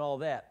forgiveness and all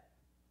that.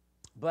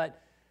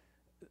 But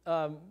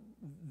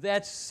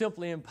that's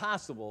simply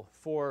impossible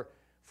for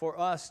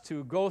us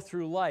to go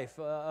through life.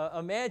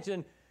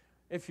 Imagine,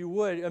 if you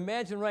would,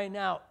 imagine right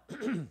now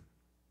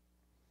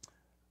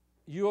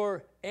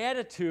your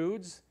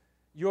attitudes,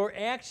 your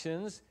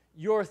actions,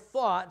 your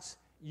thoughts,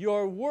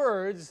 your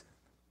words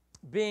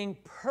being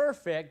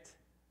perfect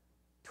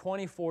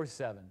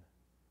 24/7.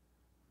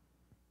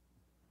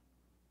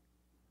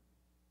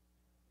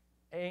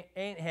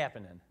 Ain't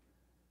happening.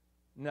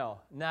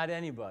 No, not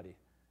anybody.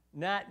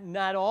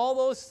 Not all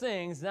those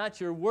things, not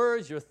your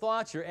words, your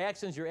thoughts, your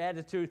actions, your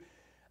attitude,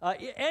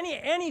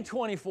 any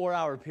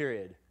 24-hour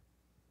period.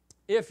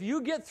 If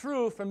you get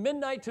through from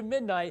midnight to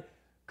midnight,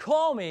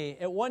 call me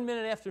at 1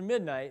 minute after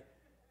midnight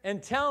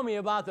and tell me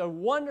about the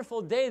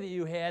wonderful day that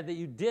you had that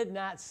you did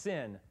not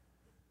sin.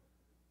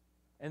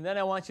 And then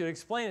I want you to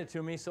explain it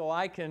to me so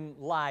I can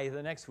lie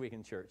the next week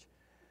in church.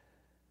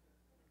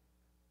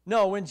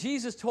 No, when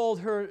Jesus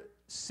told her,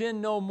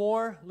 sin no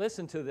more,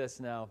 listen to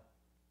this now.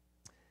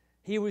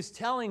 He was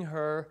telling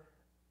her,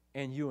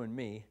 and you and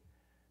me,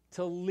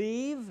 to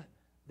leave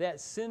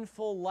that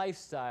sinful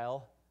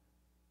lifestyle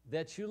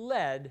that you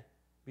led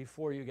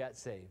before you got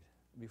saved,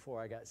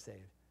 before I got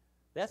saved.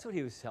 That's what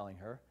he was telling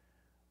her.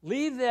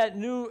 Leave that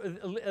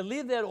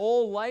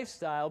old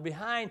lifestyle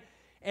behind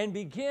and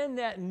begin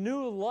that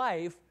new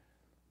life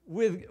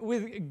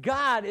with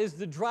God as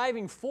the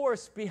driving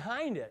force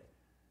behind it.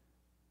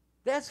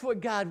 That's what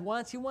God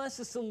wants. He wants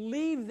us to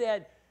leave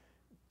that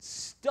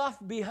stuff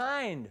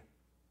behind.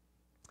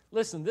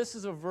 Listen, this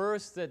is a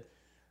verse that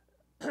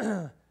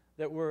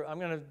that I'm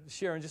going to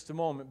share in just a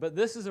moment. But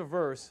this is a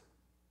verse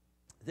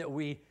that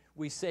we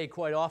say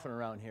quite often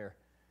around here.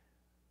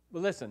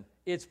 But listen,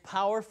 it's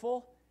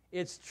powerful,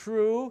 it's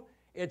true,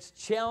 it's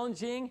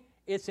challenging,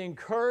 it's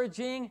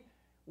encouraging.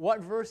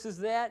 What verse is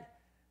that?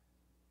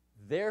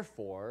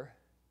 Therefore,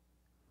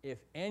 if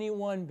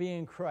anyone be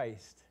in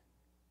Christ,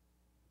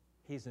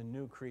 he's a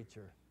new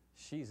creature.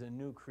 She's a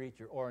new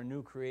creature or a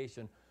new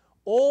creation.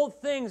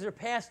 Old things are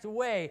passed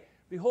away.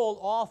 Behold,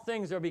 all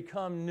things are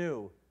become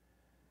new.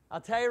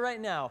 I'll tell you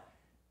right now,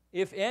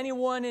 if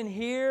anyone in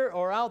here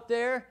or out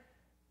there,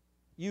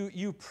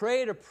 you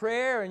prayed a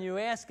prayer and you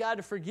asked God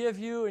to forgive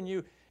you and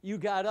you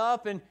got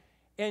up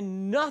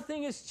and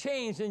nothing has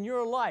changed in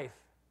your life,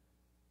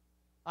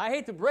 I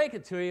hate to break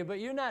it to you, but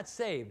you're not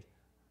saved.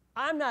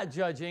 I'm not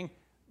judging.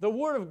 The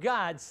Word of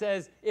God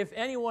says, if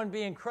anyone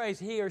be in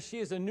Christ, he or she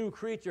is a new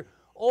creature.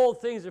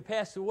 Old things are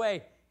passed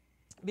away.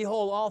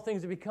 Behold, all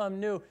things have become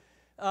new.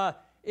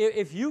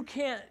 If you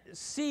can't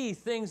see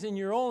things in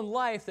your own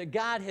life that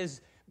God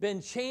has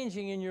been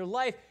changing in your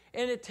life,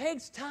 and it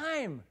takes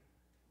time.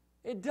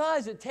 It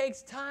does. It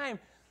takes time.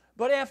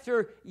 But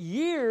after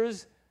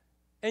years,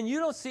 and you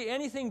don't see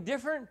anything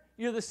different,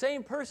 you're the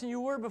same person you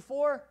were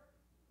before,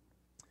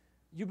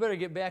 you better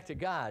get back to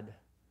God.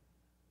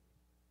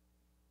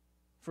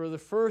 For the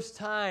first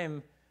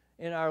time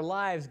in our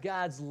lives,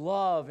 God's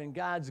love and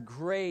God's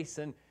grace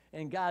and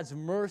God's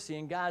mercy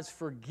and God's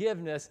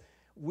forgiveness,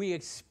 we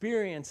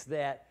experience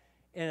that,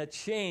 and a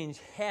change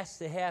has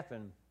to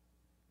happen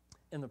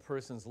in the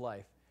person's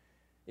life.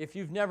 If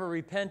you've never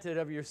repented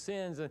of your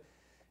sins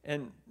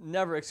and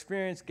never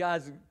experienced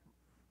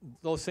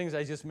those things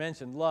I just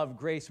mentioned, love,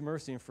 grace,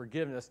 mercy, and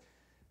forgiveness,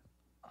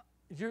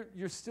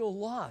 you're still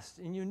lost,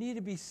 and you need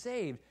to be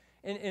saved.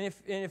 And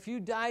if you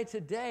die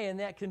today in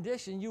that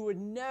condition, you would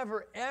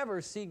never,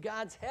 ever see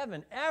God's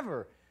heaven,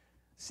 ever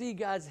see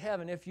God's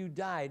heaven if you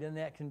died in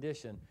that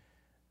condition.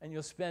 And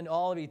you'll spend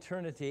all of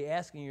eternity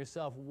asking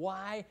yourself,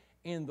 why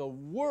in the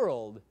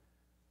world?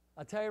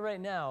 I'll tell you right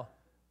now,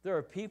 there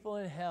are people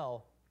in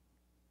hell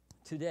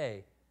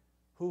today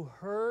who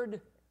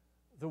heard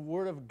the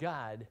Word of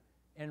God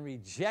and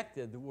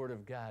rejected the Word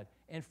of God.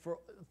 And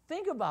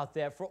think about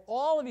that, for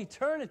all of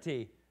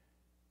eternity,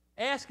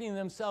 asking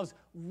themselves,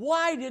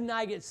 why didn't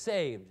I get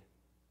saved?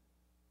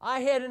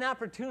 I had an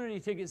opportunity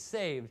to get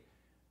saved,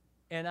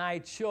 and I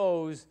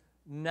chose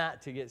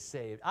not to get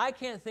saved. I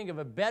can't think of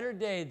a better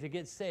day to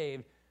get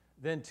saved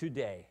than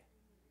today.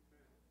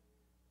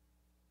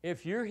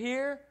 If you're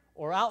here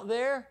or out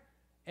there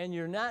and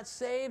you're not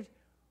saved,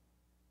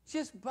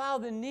 just bow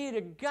the knee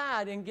to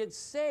God and get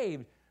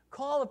saved.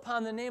 Call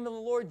upon the name of the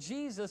Lord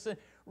Jesus and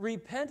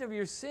repent of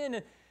your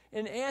sin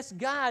and ask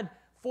God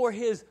for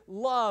His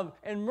love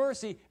and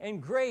mercy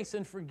and grace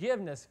and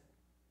forgiveness.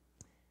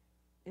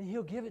 And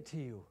He'll give it to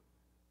you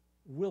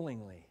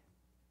willingly.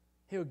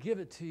 He'll give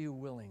it to you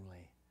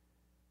willingly.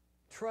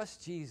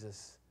 Trust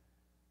Jesus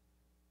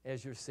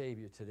as your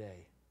Savior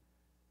today.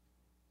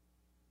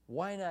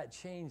 Why not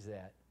change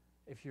that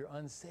if you're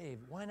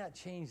unsaved? Why not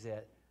change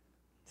that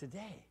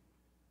today?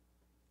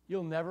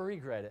 You'll never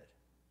regret it.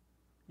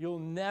 You'll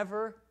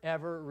never,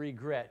 ever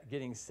regret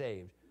getting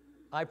saved.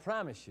 I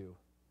promise you.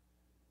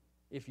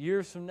 If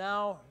years from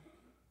now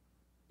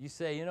you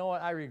say, you know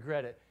what, I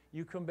regret it,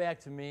 you come back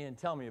to me and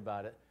tell me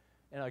about it,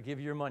 and I'll give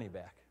you your money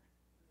back.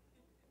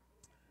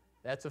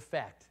 That's a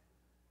fact.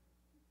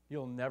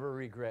 You'll never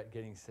regret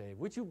getting saved.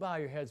 Would you bow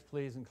your heads,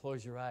 please, and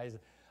close your eyes?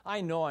 I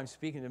know I'm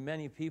speaking to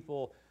many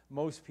people,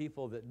 most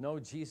people that know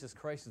Jesus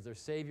Christ as their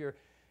Savior,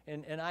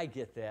 and I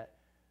get that.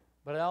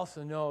 But I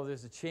also know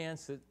there's a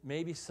chance that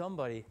maybe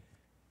somebody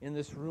in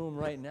this room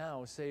right now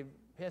will say,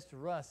 Pastor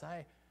Russ,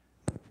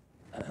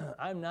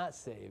 I'm not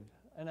saved,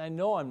 and I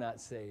know I'm not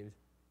saved,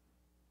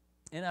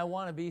 and I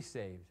want to be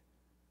saved.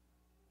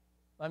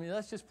 I mean,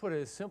 let's just put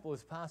it as simple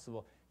as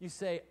possible. You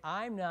say,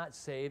 I'm not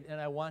saved, and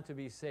I want to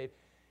be saved.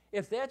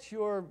 If that's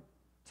your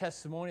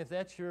testimony, if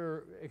that's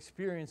your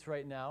experience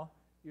right now,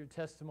 your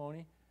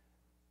testimony,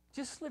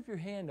 just slip your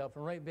hand up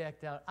and write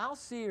back down. I'll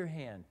see your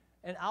hand,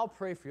 and I'll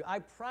pray for you. I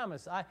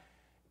promise.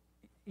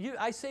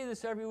 I say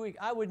this every week.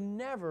 I would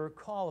never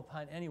call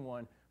upon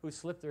anyone who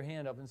slipped their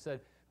hand up and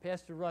said,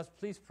 Pastor Russ,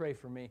 please pray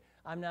for me.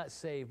 I'm not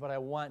saved, but I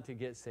want to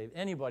get saved.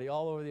 Anybody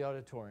all over the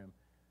auditorium.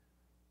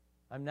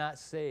 I'm not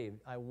saved.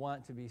 I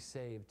want to be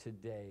saved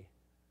today.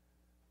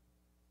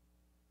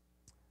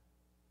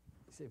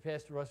 You say,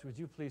 Pastor Russ, would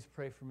you please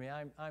pray for me?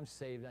 I'm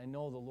saved. I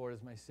know the Lord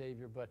is my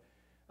Savior, but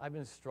I've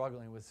been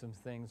struggling with some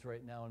things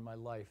right now in my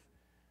life.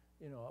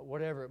 You know,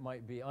 whatever it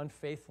might be,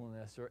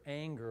 unfaithfulness or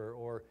anger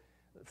or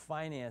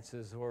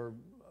finances or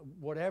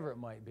whatever it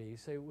might be. You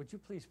say, would you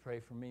please pray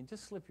for me?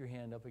 Just slip your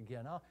hand up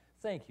again.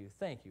 Thank you.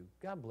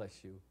 God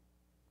bless you.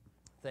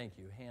 Thank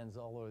you. Hands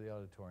all over the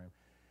auditorium.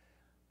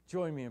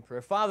 Join me in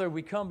prayer. Father,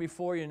 we come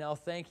before you now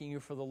thanking you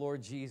for the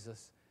Lord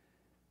Jesus.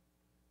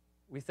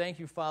 We thank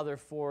you, Father,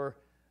 for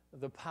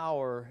the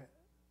power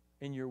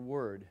in your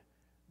word,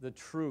 the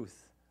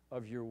truth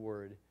of your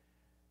word.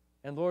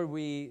 And Lord,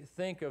 we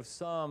think of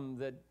some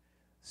that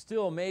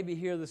still may be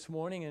here this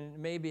morning and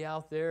may be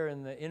out there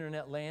in the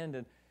internet land,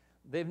 and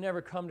they've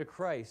never come to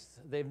Christ.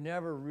 They've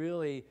never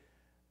really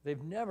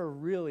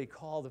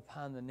called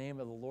upon the name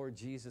of the Lord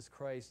Jesus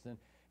Christ and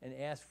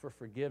asked for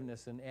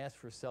forgiveness and asked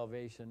for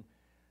salvation.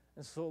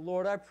 And so,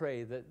 Lord, I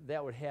pray that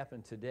that would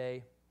happen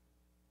today.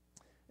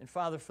 And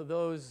Father, for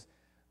those,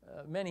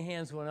 many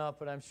hands went up,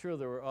 but I'm sure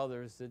there were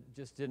others that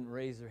just didn't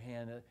raise their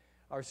hand, that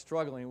are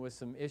struggling with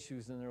some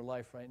issues in their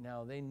life right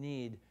now. They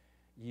need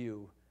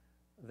you.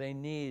 They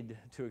need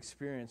to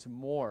experience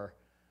more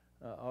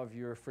of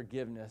your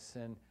forgiveness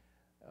and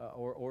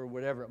or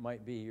whatever it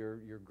might be,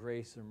 your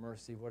grace or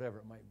mercy, whatever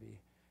it might be.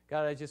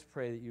 God, I just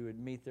pray that you would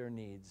meet their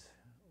needs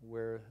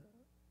where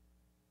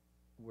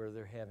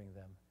they're having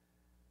them.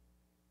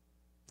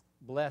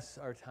 Bless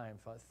our time,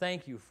 Father.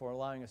 Thank you for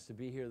allowing us to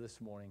be here this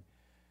morning.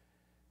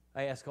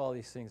 I ask all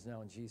these things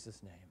now in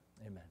Jesus' name.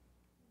 Amen.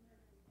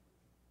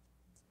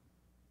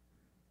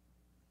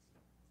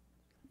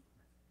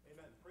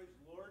 Amen. Praise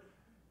the Lord.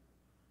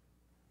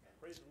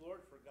 Praise the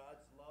Lord for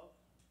God's love,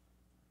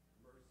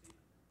 mercy,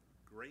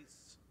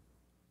 grace,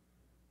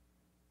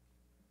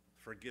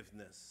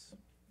 forgiveness.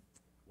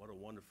 What a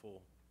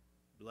wonderful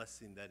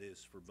blessing that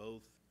is for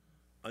both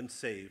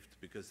unsaved,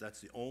 because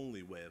that's the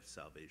only way of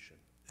salvation,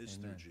 is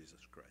Amen. through Jesus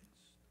Christ.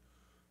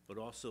 But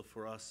also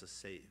for us as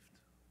saved,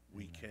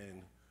 we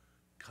can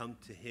come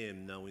to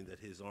him knowing that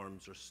his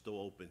arms are still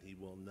open. He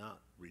will not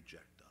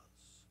reject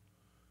us.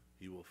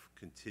 He will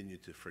continue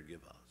to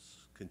forgive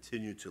us,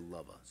 continue to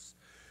love us.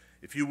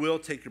 If you will,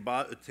 take your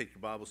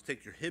Bibles,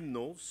 take your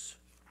hymnals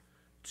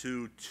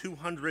to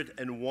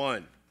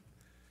 201.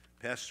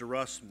 Pastor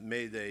Russ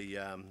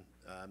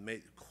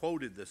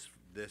quoted this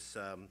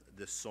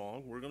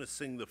song. We're going to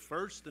sing the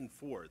first and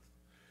fourth.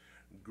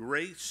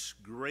 Grace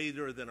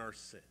greater than our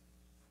sin.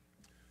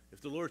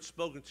 If the Lord's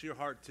spoken to your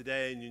heart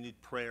today and you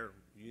need prayer,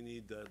 you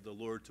need the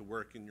Lord to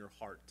work in your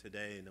heart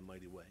today in a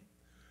mighty way,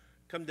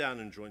 come down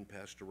and join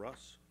Pastor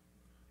Russ.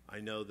 I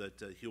know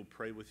that he'll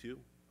pray with you.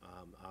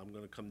 I'm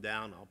going to come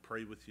down. I'll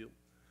pray with you.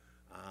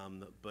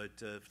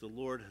 But if the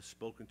Lord has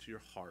spoken to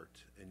your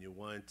heart and you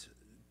want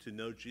to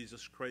know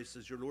Jesus Christ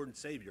as your Lord and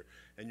Savior,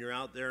 and you're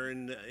out there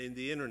in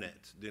the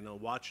internet,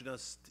 watching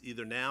us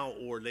either now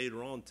or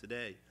later on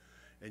today,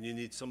 and you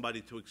need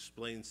somebody to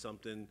explain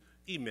something,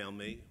 email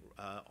me,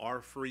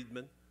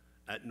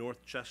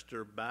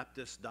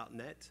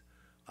 rfriedman@northchesterbaptist.net.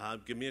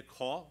 Give me a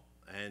call,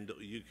 and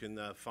you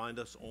can find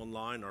us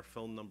online, our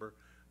phone number.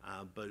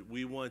 But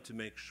we want to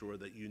make sure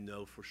that you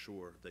know for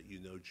sure that you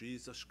know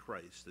Jesus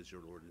Christ as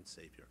your Lord and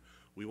Savior.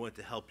 We want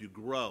to help you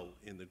grow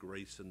in the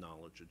grace and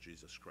knowledge of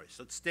Jesus Christ.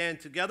 Let's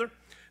stand together.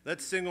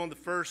 Let's sing on the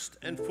first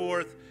and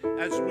fourth.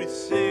 As we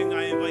sing,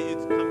 I invite you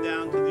to come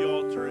down to the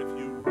altar if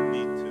you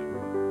need to.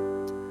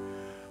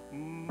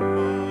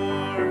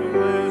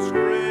 Marvelous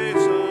grace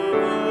of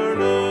our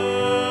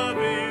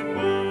loving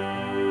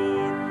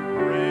Lord,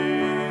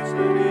 grace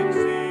that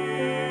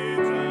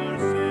exceeds our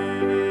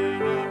sin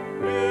and our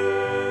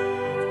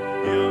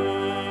guilt.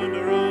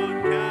 Yonder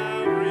on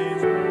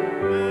Calvary's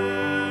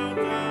mount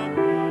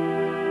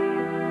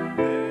upward,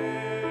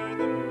 there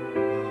the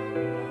blood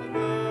of the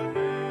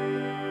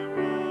Lamb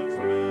was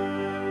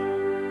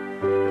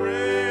shed.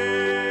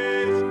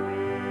 Grace,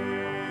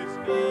 grace,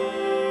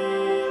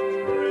 God's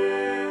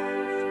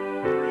grace,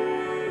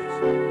 grace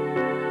that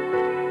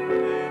comes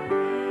within.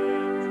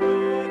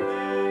 Grace,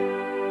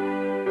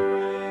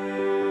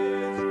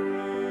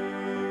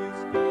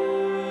 grace,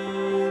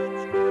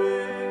 God's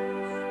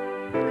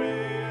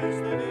grace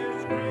that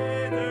is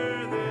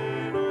greater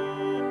than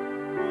all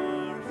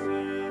our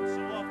sins.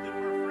 So often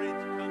we're afraid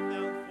to come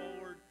down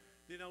forward.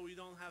 We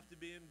don't have to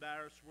be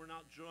embarrassed. We're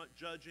not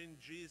judging.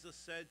 Jesus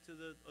said to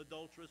the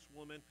adulterous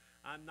woman,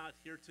 I'm not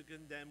here to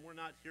condemn. We're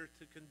not here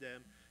to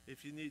condemn.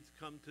 If you need to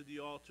come to the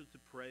altar to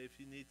pray, if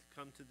you need to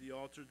come to the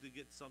altar to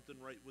get something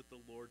right with the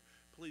Lord,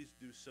 please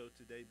do so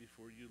today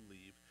before you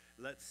leave.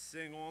 Let's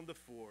sing on the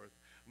fourth.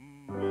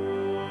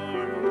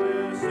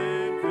 Marvelous,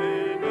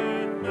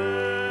 infinite,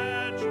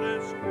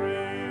 matchless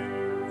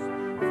grace,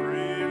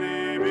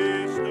 freely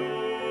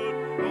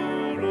bestowed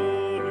on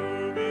all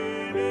who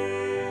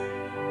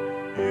believe.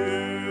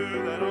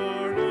 You that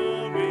are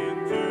longing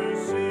to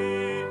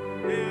see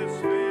his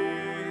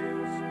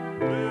face,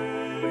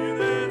 will you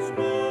this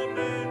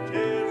moment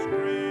his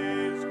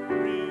grace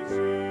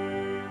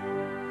receive?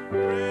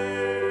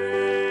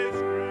 Grace,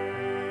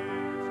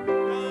 grace,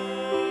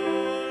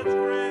 God's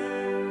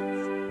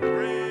grace,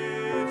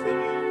 grace that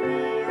will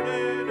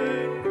pardon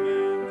and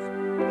cleanse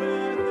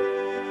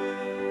within.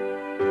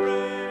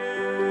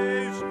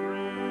 Grace,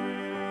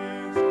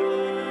 grace,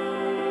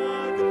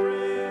 God's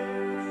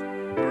grace,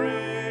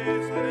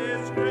 grace that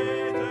is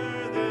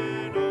greater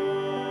than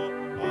all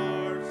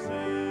our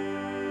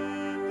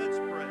sin. Let's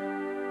pray.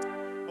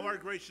 Oh, our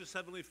gracious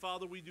Heavenly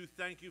Father, we do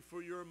thank you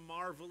for your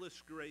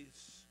marvelous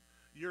grace,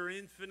 your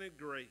infinite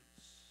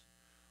grace.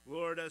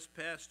 Lord, as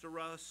Pastor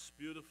Russ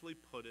beautifully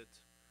put it,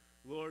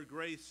 Lord,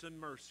 grace and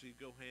mercy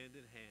go hand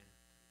in hand.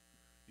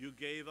 You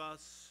gave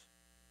us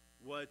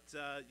what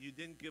you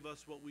didn't give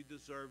us what we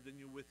deserved, and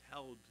you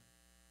withheld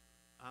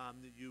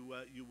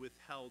you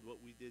withheld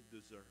what we did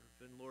deserve.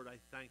 And Lord, I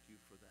thank you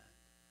for that.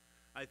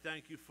 I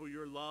thank you for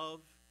your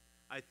love.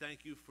 I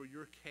thank you for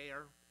your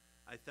care.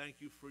 I thank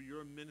you for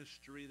your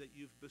ministry that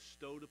you've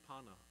bestowed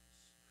upon us.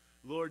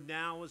 Lord,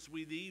 now as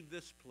we leave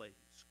this place,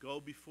 go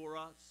before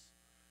us,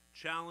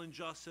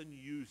 challenge us and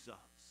use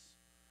us,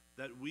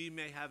 that we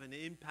may have an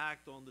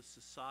impact on the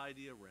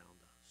society around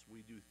us.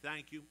 We do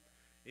thank you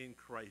in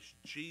Christ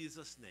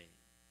Jesus' name.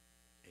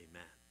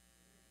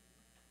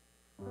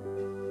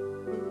 Amen.